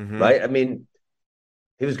Fargo. Mm-hmm. Right. I mean,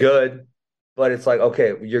 he was good, but it's like,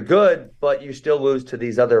 okay, you're good, but you still lose to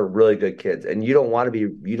these other really good kids, and you don't want to be.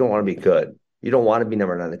 You don't want to be good. You don't want to be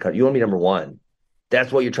number 9 in the country. You want to be number 1.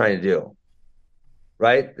 That's what you're trying to do,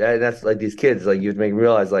 right? And that's like these kids. Like you have to make them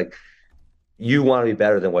realize, like you want to be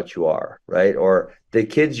better than what you are, right? Or the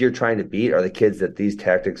kids you're trying to beat are the kids that these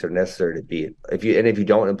tactics are necessary to beat. If you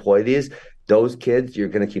don't employ those kids, you're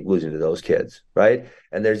going to keep losing to those kids, right?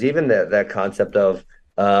 And there's even that concept of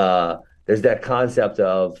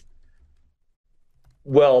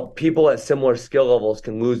well, people at similar skill levels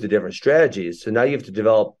can lose to different strategies. So now you have to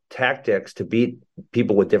develop tactics to beat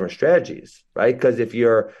people with different strategies, right? Because if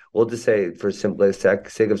we'll just say for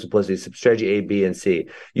sake of simplicity, strategy A, B, and C,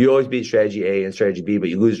 you always beat strategy A and strategy B, but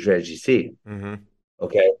you lose strategy C. Mm-hmm.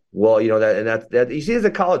 Okay. Well, that you see as a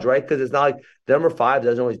college, right? Because it's not like the number 5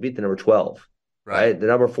 doesn't always beat the number 12, right? The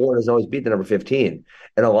number 4 doesn't always beat the number 15.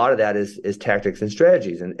 And a lot of that is tactics and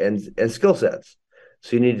strategies and skill sets.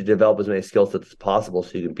 So you need to develop as many skill sets as possible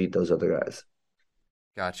so you can beat those other guys.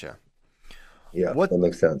 Gotcha. Yeah, that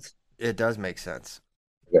makes sense. It does make sense.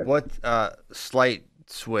 Okay. What slight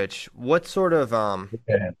switch? What sort of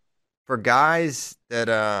for guys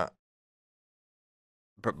that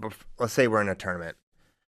let's say we're in a tournament.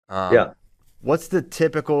 What's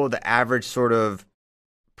the average sort of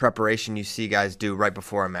preparation you see guys do right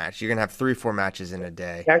before a match? You're gonna have 3-4 matches in a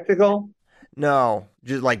day. Tactical? No,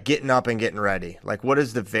 just like getting up and getting ready. Like, what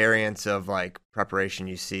is the variance of like preparation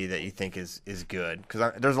you see that you think is good?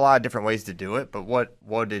 Because there's a lot of different ways to do it, but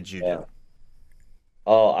what did you do?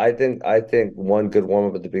 Oh, I think one good warm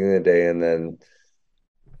up at the beginning of the day,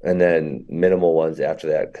 and then minimal ones after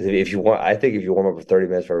that. Because if you warm up for 30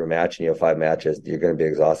 minutes for every match and you have 5 matches, you're going to be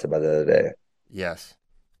exhausted by the end of the day. Yes.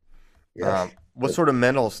 Yes. What sort of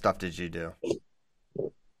mental stuff did you do?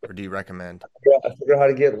 Or do you recommend? I figured out how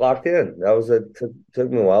to get locked in. Took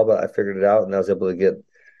me a while, but I figured it out, and I was able to get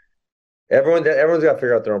everyone's got to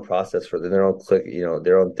figure out their own process for their own click,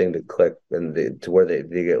 their own thing to click and to where they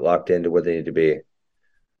get locked into where they need to be.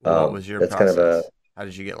 What was your process? How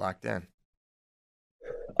did you get locked in?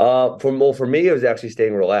 For me, it was actually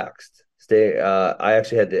staying relaxed. I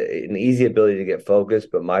actually had an easy ability to get focused,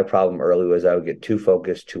 but my problem early was I would get too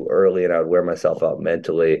focused too early, and I would wear myself out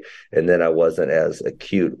mentally, and then I wasn't as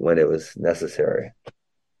acute when it was necessary.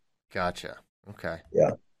 Gotcha. Okay.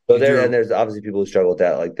 Yeah. So there's obviously people who struggle with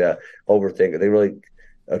that, like the overthink. They really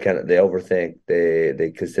they overthink.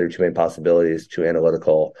 They consider too many possibilities, too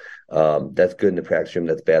analytical. That's good in the practice room.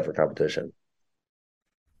 That's bad for competition.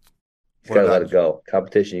 You got to let it go.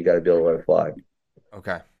 Competition, you got to be able to let it fly.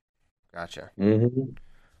 Okay. Gotcha. Mm-hmm.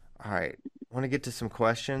 All right. Want to get to some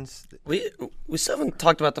questions? We still haven't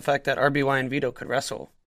talked about the fact that RBY and Vito could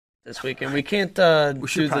wrestle this weekend. We can't we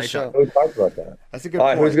should do the show. We talked about that. That's a good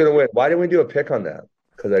point. Who's going to win? Why didn't we do a pick on that?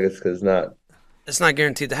 Because I guess it's not. It's not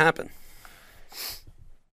guaranteed to happen.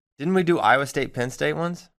 Didn't we do Iowa State, Penn State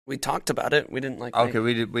ones? We talked about it. We didn't Okay,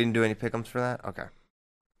 we didn't do any pick'ems for that. Okay.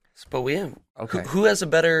 But we have. Okay. Who has a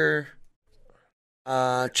better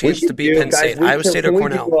chance to beat Penn State? Iowa State or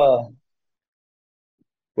Cornell?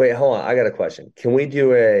 Wait, hold on. I got a question. Can we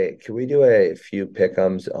do a few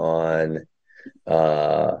pick'ems on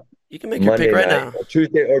you can make Monday your pick right now.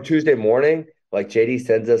 Or Tuesday morning? Like JD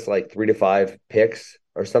sends us like 3 to 5 picks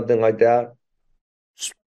or something like that.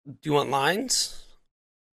 Do you want lines?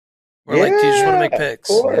 Or do you just want to make picks?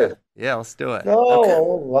 Yeah, let's do it. No, okay.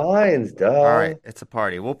 Lines, duh. All right, it's a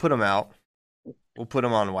party. We'll put them out. We'll put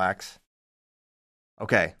them on wax.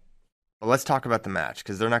 Okay. Well, let's talk about the match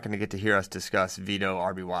because they're not going to get to hear us discuss Vito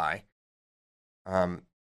RBY. I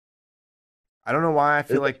don't know why I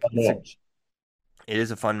feel like it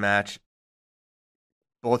is a fun match.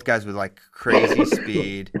 Both guys with like crazy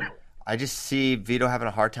speed. I just see Vito having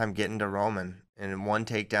a hard time getting to Roman in one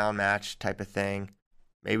takedown match type of thing.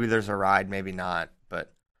 Maybe there's a ride, maybe not,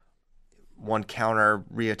 but one counter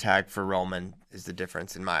re-attack for Roman is the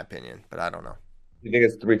difference in my opinion, but I don't know. You think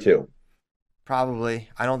it's 3-2? Probably.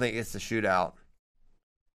 I don't think it's the shootout.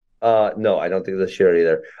 No, I don't think it's a shootout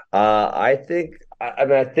either. I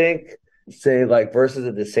think say like versus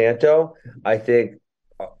a DeSanto, I think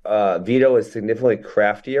Vito is significantly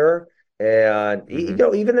craftier, and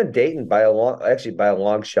even in Dayton by a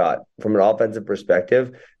long shot from an offensive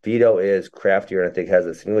perspective, Vito is craftier and I think has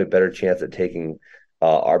a significantly better chance at taking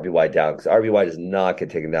RBY down because RBY does not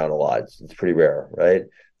get taken down a lot. It's pretty rare, right?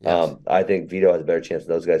 Yes. I think Vito has a better chance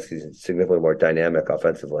than those guys because he's significantly more dynamic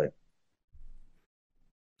offensively.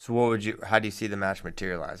 So how do you see the match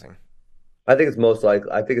materializing? I think it's most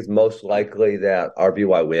likely. I think it's most likely that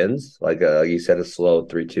RBY wins, like you said, a slow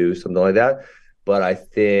 3-2, something like that. But I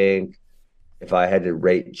think if I had to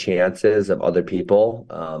rate chances of other people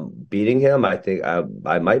beating him, I think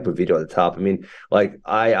I might put Vito at the top. I mean, like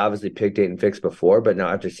I obviously picked Dayton Fix before, but now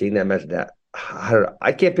after seeing that match,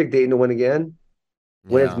 I can't pick Dayton to win again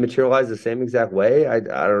when it's Yeah. materialized the same exact way. I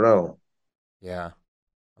don't know. Yeah.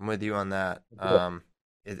 I'm with you on that.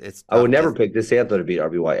 It's I would tough never 'cause- pick DeSanto to beat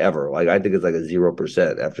RBY ever. Like I think it's like a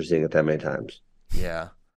 0% after seeing it that many times. Yeah.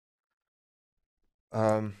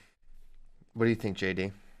 What do you think,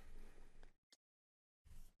 JD?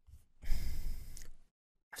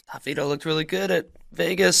 I thought Vito looked really good at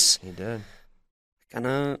Vegas. He did. I kind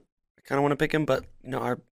of want to pick him, but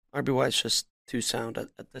our RBY is just too sound at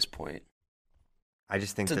this point. I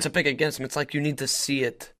just think To pick against him, it's like you need to see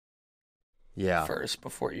it yeah. first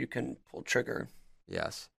before you can pull trigger.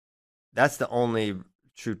 Yes. That's the only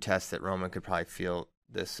true test that Roman could probably feel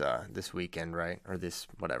this weekend, right? Or this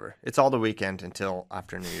whatever. It's all the weekend until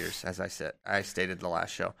after New Year's, as I stated the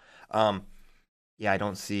last show. Yeah, I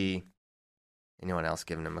don't see anyone else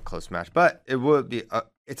giving him a close match, but it would be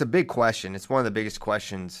it's a big question. It's one of the biggest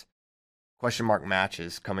question mark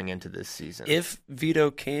matches coming into this season. If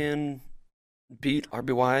Vito can beat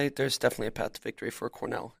RBY, there's definitely a path to victory for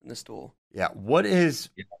Cornell in this duel. Yeah, what is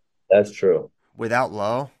That's true. without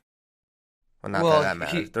Lowe? Well, not Well, that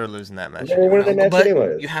matters. They're losing that match. Well, what are they match But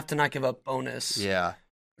anyways? you have to not give up bonus, Yeah,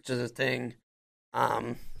 which is a thing.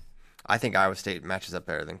 I think Iowa State matches up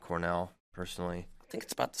better than Cornell, personally. I think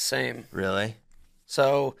it's about the same. Really?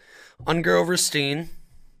 So, Unger over Steen,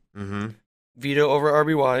 Mm-hmm. Vito over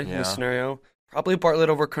RBY in Yeah. this scenario. Probably Bartlett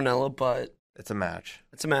over Cornella, but It's a match.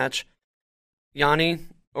 it's a match. Yanni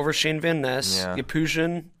over Shane Van Ness. Yeah.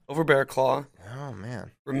 Yapusian over Bearclaw. Oh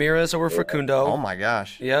man. Ramirez over Facundo. Oh my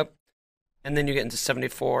gosh. Yep. And then you get into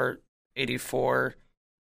 74, 84.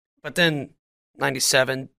 But then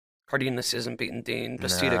 97, Cardenas isn't beating Dean.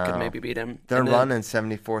 Bastida could No. maybe beat him. They're And then- running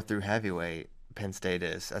 74 through heavyweight. Penn State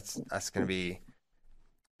is. That's going to be.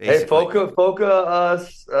 Hey, basically- Foca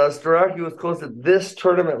Staraki was close to this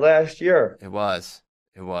tournament last year. It was.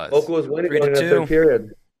 It was. Foca was winning 3-2. going into the third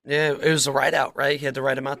period. Yeah, it was a ride out, right? He had to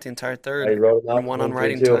ride him out the entire third. He rode him out and won and on won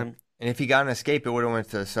riding 3-2. time. And if he got an escape, it would have went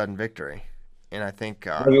to a sudden victory. And I think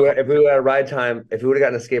If we would have ride time, if he would have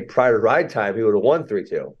gotten escape prior to ride time, he would have won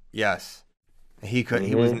 3-2. yes, he could.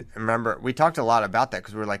 He was. Remember, we talked a lot about that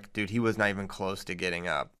because we were like, dude, he was not even close to getting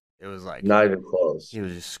up. It was like Not even close. he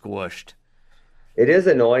was just squished. It is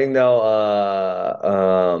annoying though.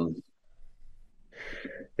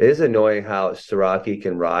 It is annoying how Staraki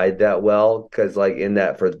can ride that well because, like in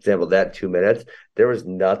that, for example, that 2 minutes, there was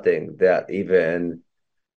nothing that even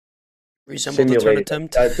Resembled a turn simulated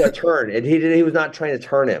attempt. a turn, and he was not trying to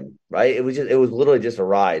turn him. Right? It was literally just a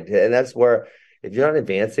ride, and that's where if you're not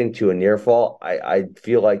advancing to a near fall, I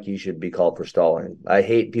feel like you should be called for stalling. I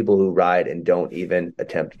hate people who ride and don't even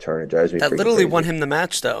attempt to turn. It drives me That freaking literally crazy. won him the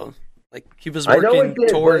match, though. Like, he was I know working it did, but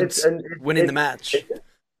towards it's- winning the match.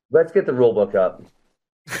 Let's get the rule book up.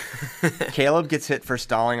 Caleb gets hit for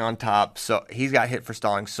stalling on top, so he's got hit for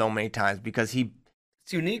stalling so many times because he.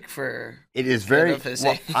 It's unique for It is very. of his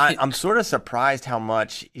Well, age. I'm sort of surprised how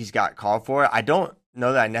much he's got called for. I don't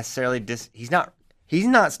know that I necessarily He's not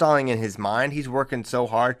stalling in his mind. He's working so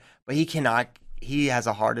hard, but he cannot. He has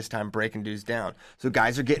the hardest time breaking dudes down. So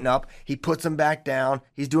guys are getting up. He puts them back down.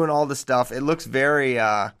 He's doing all the stuff. It looks very.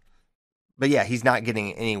 But yeah, he's not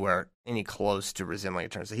getting any close to resembling a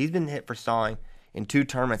turn. So he's been hit for stalling in 2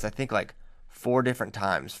 tournaments. I think like 4 different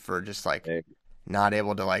times for just like not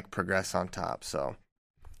able to like progress on top. So.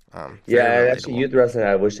 Yeah, very and actually, relatable. youth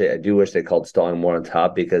wrestling. I do wish they called stalling more on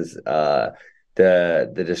top because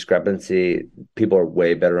the discrepancy. People are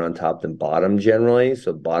way better on top than bottom generally.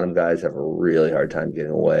 So bottom guys have a really hard time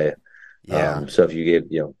getting away. Yeah. So if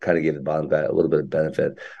you kind of give the bottom guy a little bit of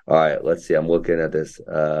benefit. All right, let's see. I'm looking at this.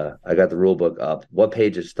 I got the rule book up. What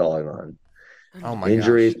page is stalling on? Oh my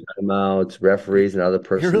Injuries, gosh. timeouts, referees, and other You're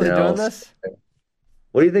personnel. really doing this?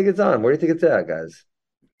 What do you think it's on? Where do you think it's at, guys?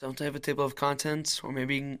 Don't they have a table of contents? Or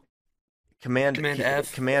maybe Command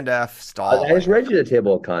F. Command F stall. I just read you the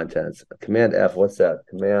table of contents. Command F. What's that?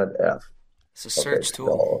 Command F. it's a search Okay, tool.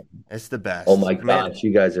 stall. It's the best. Oh my Command- gosh,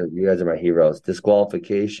 you guys are my heroes.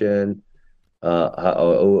 Disqualification.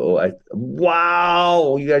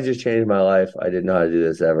 Wow, you guys just changed my life. I didn't know how to do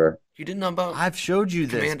this ever. You didn't know about I've showed you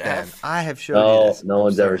this, Command Ben. F? I have showed you No, this. no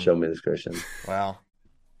one's ever So- shown me this, Christian. Wow.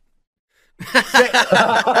 Thank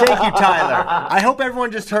you, Tyler. I hope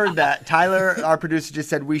everyone just heard that. Tyler, our producer, just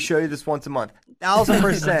said we show you this once a month.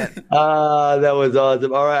 1,000%. That was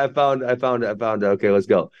awesome. All right, I found it. Okay, let's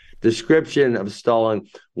go. Description of stalling: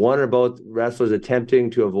 one or both wrestlers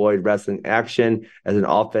attempting to avoid wrestling action as an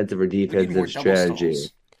offensive or defensive strategy.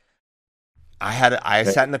 Stalls. I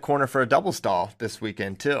sat in the corner for a double stall this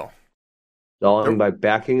weekend too. Stalling by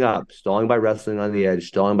backing up, stalling by wrestling on the edge,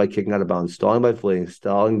 stalling by kicking out of bounds, stalling by fleeing,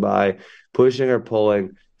 stalling by pushing or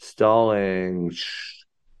pulling, stalling,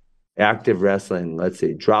 active wrestling. Let's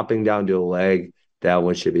see, dropping down to a leg. That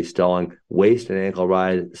one should be stalling. Waist and ankle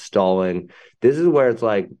ride, stalling. This is where it's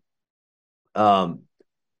like, wow,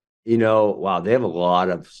 they have a lot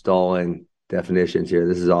of stalling definitions here.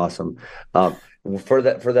 This is awesome. For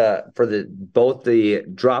both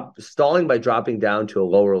the stalling by dropping down to a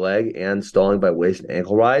lower leg and stalling by waist and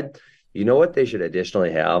ankle ride, you know what they should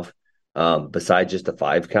additionally have besides just a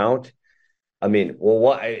 5 count? I mean,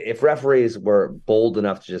 if referees were bold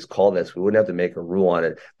enough to just call this, we wouldn't have to make a rule on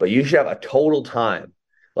it. But you should have a total time.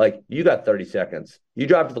 Like, you got 30 seconds. You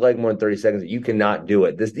dropped the leg more than 30 seconds, you cannot do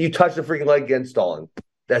it. You touch the freaking leg again, stalling.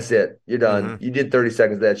 That's it. You're done. Mm-hmm. You did 30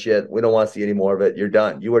 seconds of that shit. We don't want to see any more of it. You're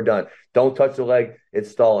done. You are done. Don't touch the leg.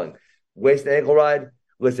 It's stalling. Waist and ankle ride.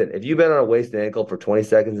 Listen, if you've been on a waist and ankle for 20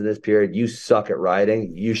 seconds in this period, you suck at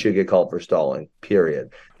riding. You should get called for stalling.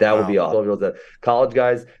 Period. That would be awful. The college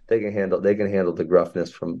guys, they can handle the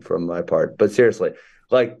gruffness from my part. But seriously,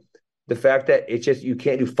 like, the fact that it's just you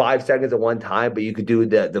can't do 5 seconds at one time, but you could do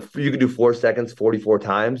you could do 4 seconds 44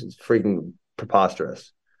 times. It's freaking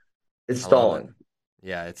preposterous. It's stalling.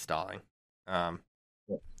 Yeah, it's stalling.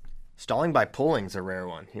 Stalling by pulling is a rare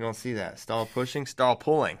one. You don't see that. Stall pushing, stall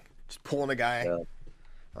pulling. Just pulling a guy. Yeah.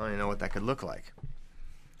 I don't even know what that could look like.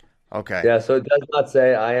 Okay. Yeah, so it does not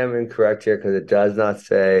say, I am incorrect here because it does not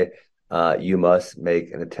say you must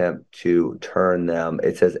make an attempt to turn them.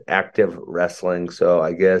 It says active wrestling. So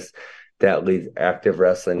I guess that leaves active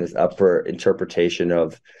wrestling is up for interpretation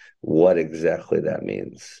of what exactly that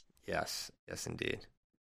means. Yes, indeed.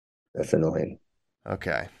 That's annoying.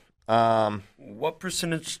 Okay. What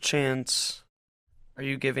percentage chance are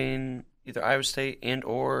you giving either Iowa State and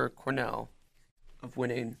or Cornell of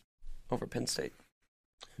winning over Penn State?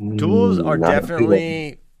 Duels are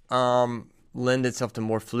definitely lend itself to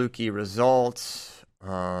more fluky results.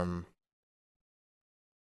 I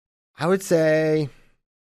would say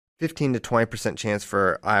 15 to 20% chance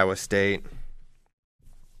for Iowa State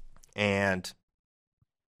and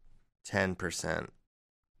 10%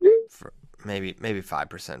 for maybe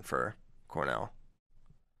 5% for Cornell.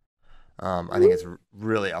 I think it's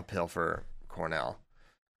really uphill for Cornell.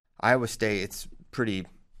 Iowa State, it's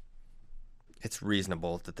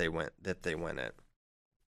reasonable that they win it.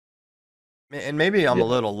 And maybe I'm a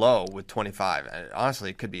little low with 25. Honestly,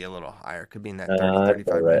 it could be a little higher. It could be in that 30,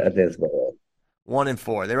 35 right. I think it's about right. 1 and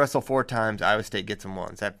 4. They wrestle 4 times. Iowa State gets them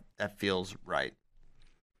once. That feels right.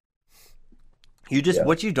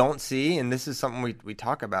 What you don't see, and this is something we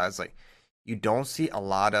talk about, is like you don't see a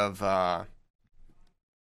lot of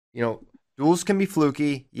duels can be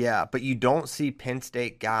fluky, yeah, but you don't see Penn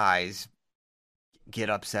State guys get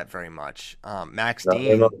upset very much. Max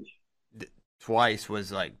Dean twice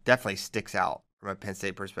was like definitely sticks out from a Penn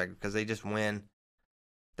State perspective because they just win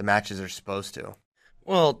the matches they're supposed to.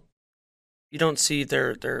 Well, you don't see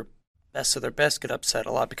their best of their best get upset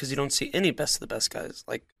a lot because you don't see any best of the best guys.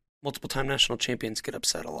 Like multiple time national champions get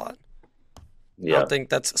upset a lot. Yeah. I don't think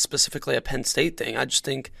that's specifically a Penn State thing. I just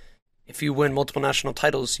think if you win multiple national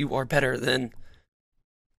titles, you are better than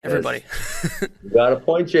everybody. You got a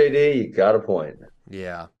point, JD. You got a point.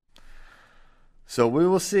 Yeah. So we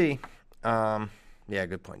will see. Yeah,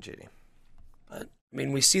 good point, JD. But I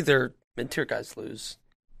mean, we see their mid-tier guys lose.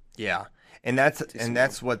 Yeah, and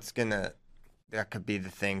that's what's that could be the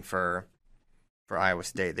thing for Iowa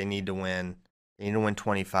State. They need to win. They need to win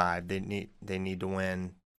 25. They need to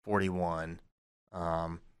win 41,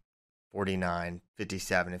 49,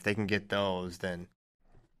 57. If they can get those, then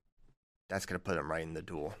that's going to put them right in the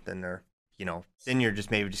duel. Then you're just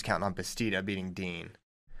counting on Bastida beating Dean,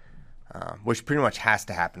 which pretty much has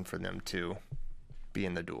to happen for them to be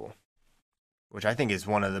in the duel, which I think is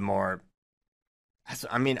one of the more.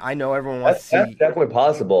 I mean, I know everyone wants to see. That's definitely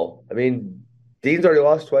possible. I mean, Dean's already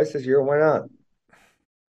lost twice this year. Why not?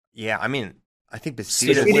 Yeah, I mean, I think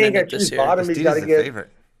Bastida's winning it this year. He's got to get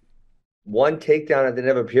favorite. One takedown at the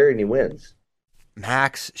end of a period and he wins.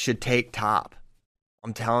 Max should take top.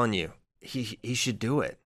 I'm telling you, he should do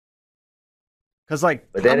it. Because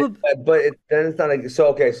then it's not like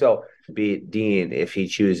so beat Dean if he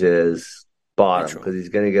chooses bottom because he's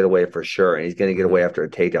going to get away for sure and he's going to get away after a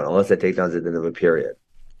takedown unless that takedown's at the end of a period.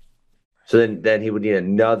 So then he would need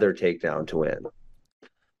another takedown to win.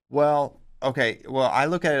 Well, okay. Well, I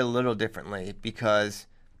look at it a little differently because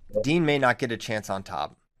Dean may not get a chance on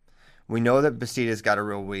top. We know that Bastida's got a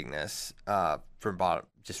real weakness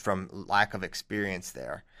just from lack of experience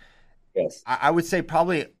there. Yes. I would say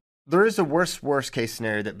probably there is a worst case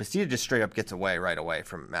scenario that Bastida just straight up gets away right away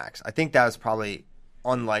from Max. I think that was probably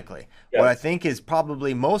unlikely. Yes. What I think is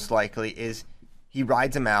probably most likely is he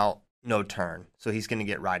rides him out, no turn. So he's going to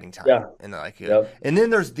get riding time. Yeah. And then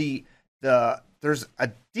there's there's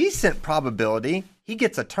a decent probability he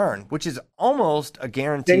gets a turn, which is almost a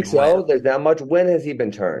guaranteed think so. win. There's that much. When has he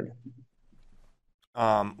been turned?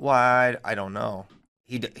 I don't know.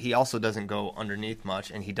 He also doesn't go underneath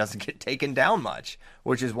much, and he doesn't get taken down much,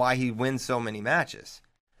 which is why he wins so many matches.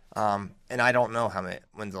 And I don't know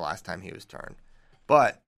when's the last time he was turned,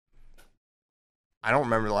 but I don't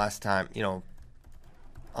remember the last time.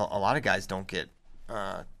 A lot of guys don't get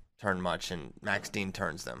turned much, and Max Dean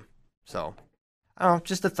turns them. So, I don't know,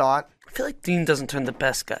 just a thought. I feel like Dean doesn't turn the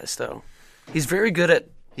best guys, though. He's very good at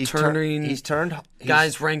turning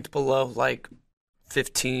guys ranked below, like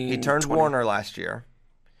 15, He turned 20. Warner last year.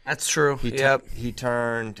 That's true. He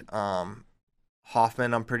turned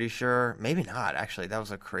Hoffman, I'm pretty sure. Maybe not, actually. That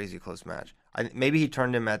was a crazy close match. Maybe he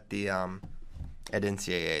turned him at the at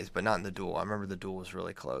NCAAs, but not in the duel. I remember the duel was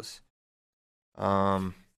really close. I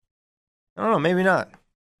don't know. Maybe not.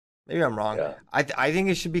 Maybe I'm wrong. Yeah. I think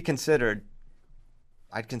it should be considered.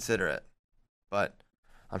 I'd consider it, but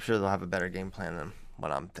I'm sure they'll have a better game plan than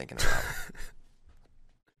what I'm thinking about.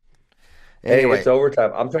 Anyway, Hey, it's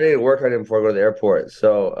overtime. I'm trying to work on it before I go to the airport,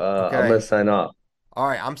 so Okay. I'm going to sign off. all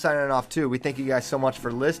right, I'm signing off too. We thank you guys so much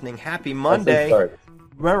for listening. Happy Monday.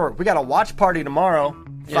 Remember, we got a watch party tomorrow,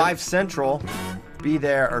 5 Central. Be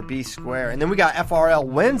there or be square. And then we got FRL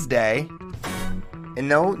Wednesday, and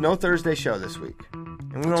no Thursday show this week.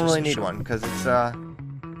 And we don't really need one because it's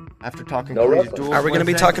after talking No collegiate wrestling. duels. Are we going to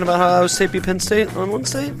be Wednesday. talking about Ohio State beat Penn State on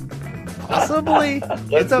Wednesday? Possibly.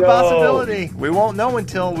 It's a go. possibility. We won't know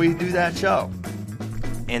until we do that show.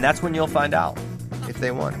 And that's when you'll find out if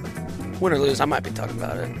they won. Win or lose, I might be talking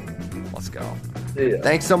about it. Let's go. See ya.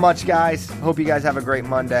 Thanks so much, guys. Hope you guys have a great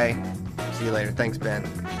Monday. See you later. Thanks, Ben.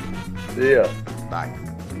 See ya. Bye.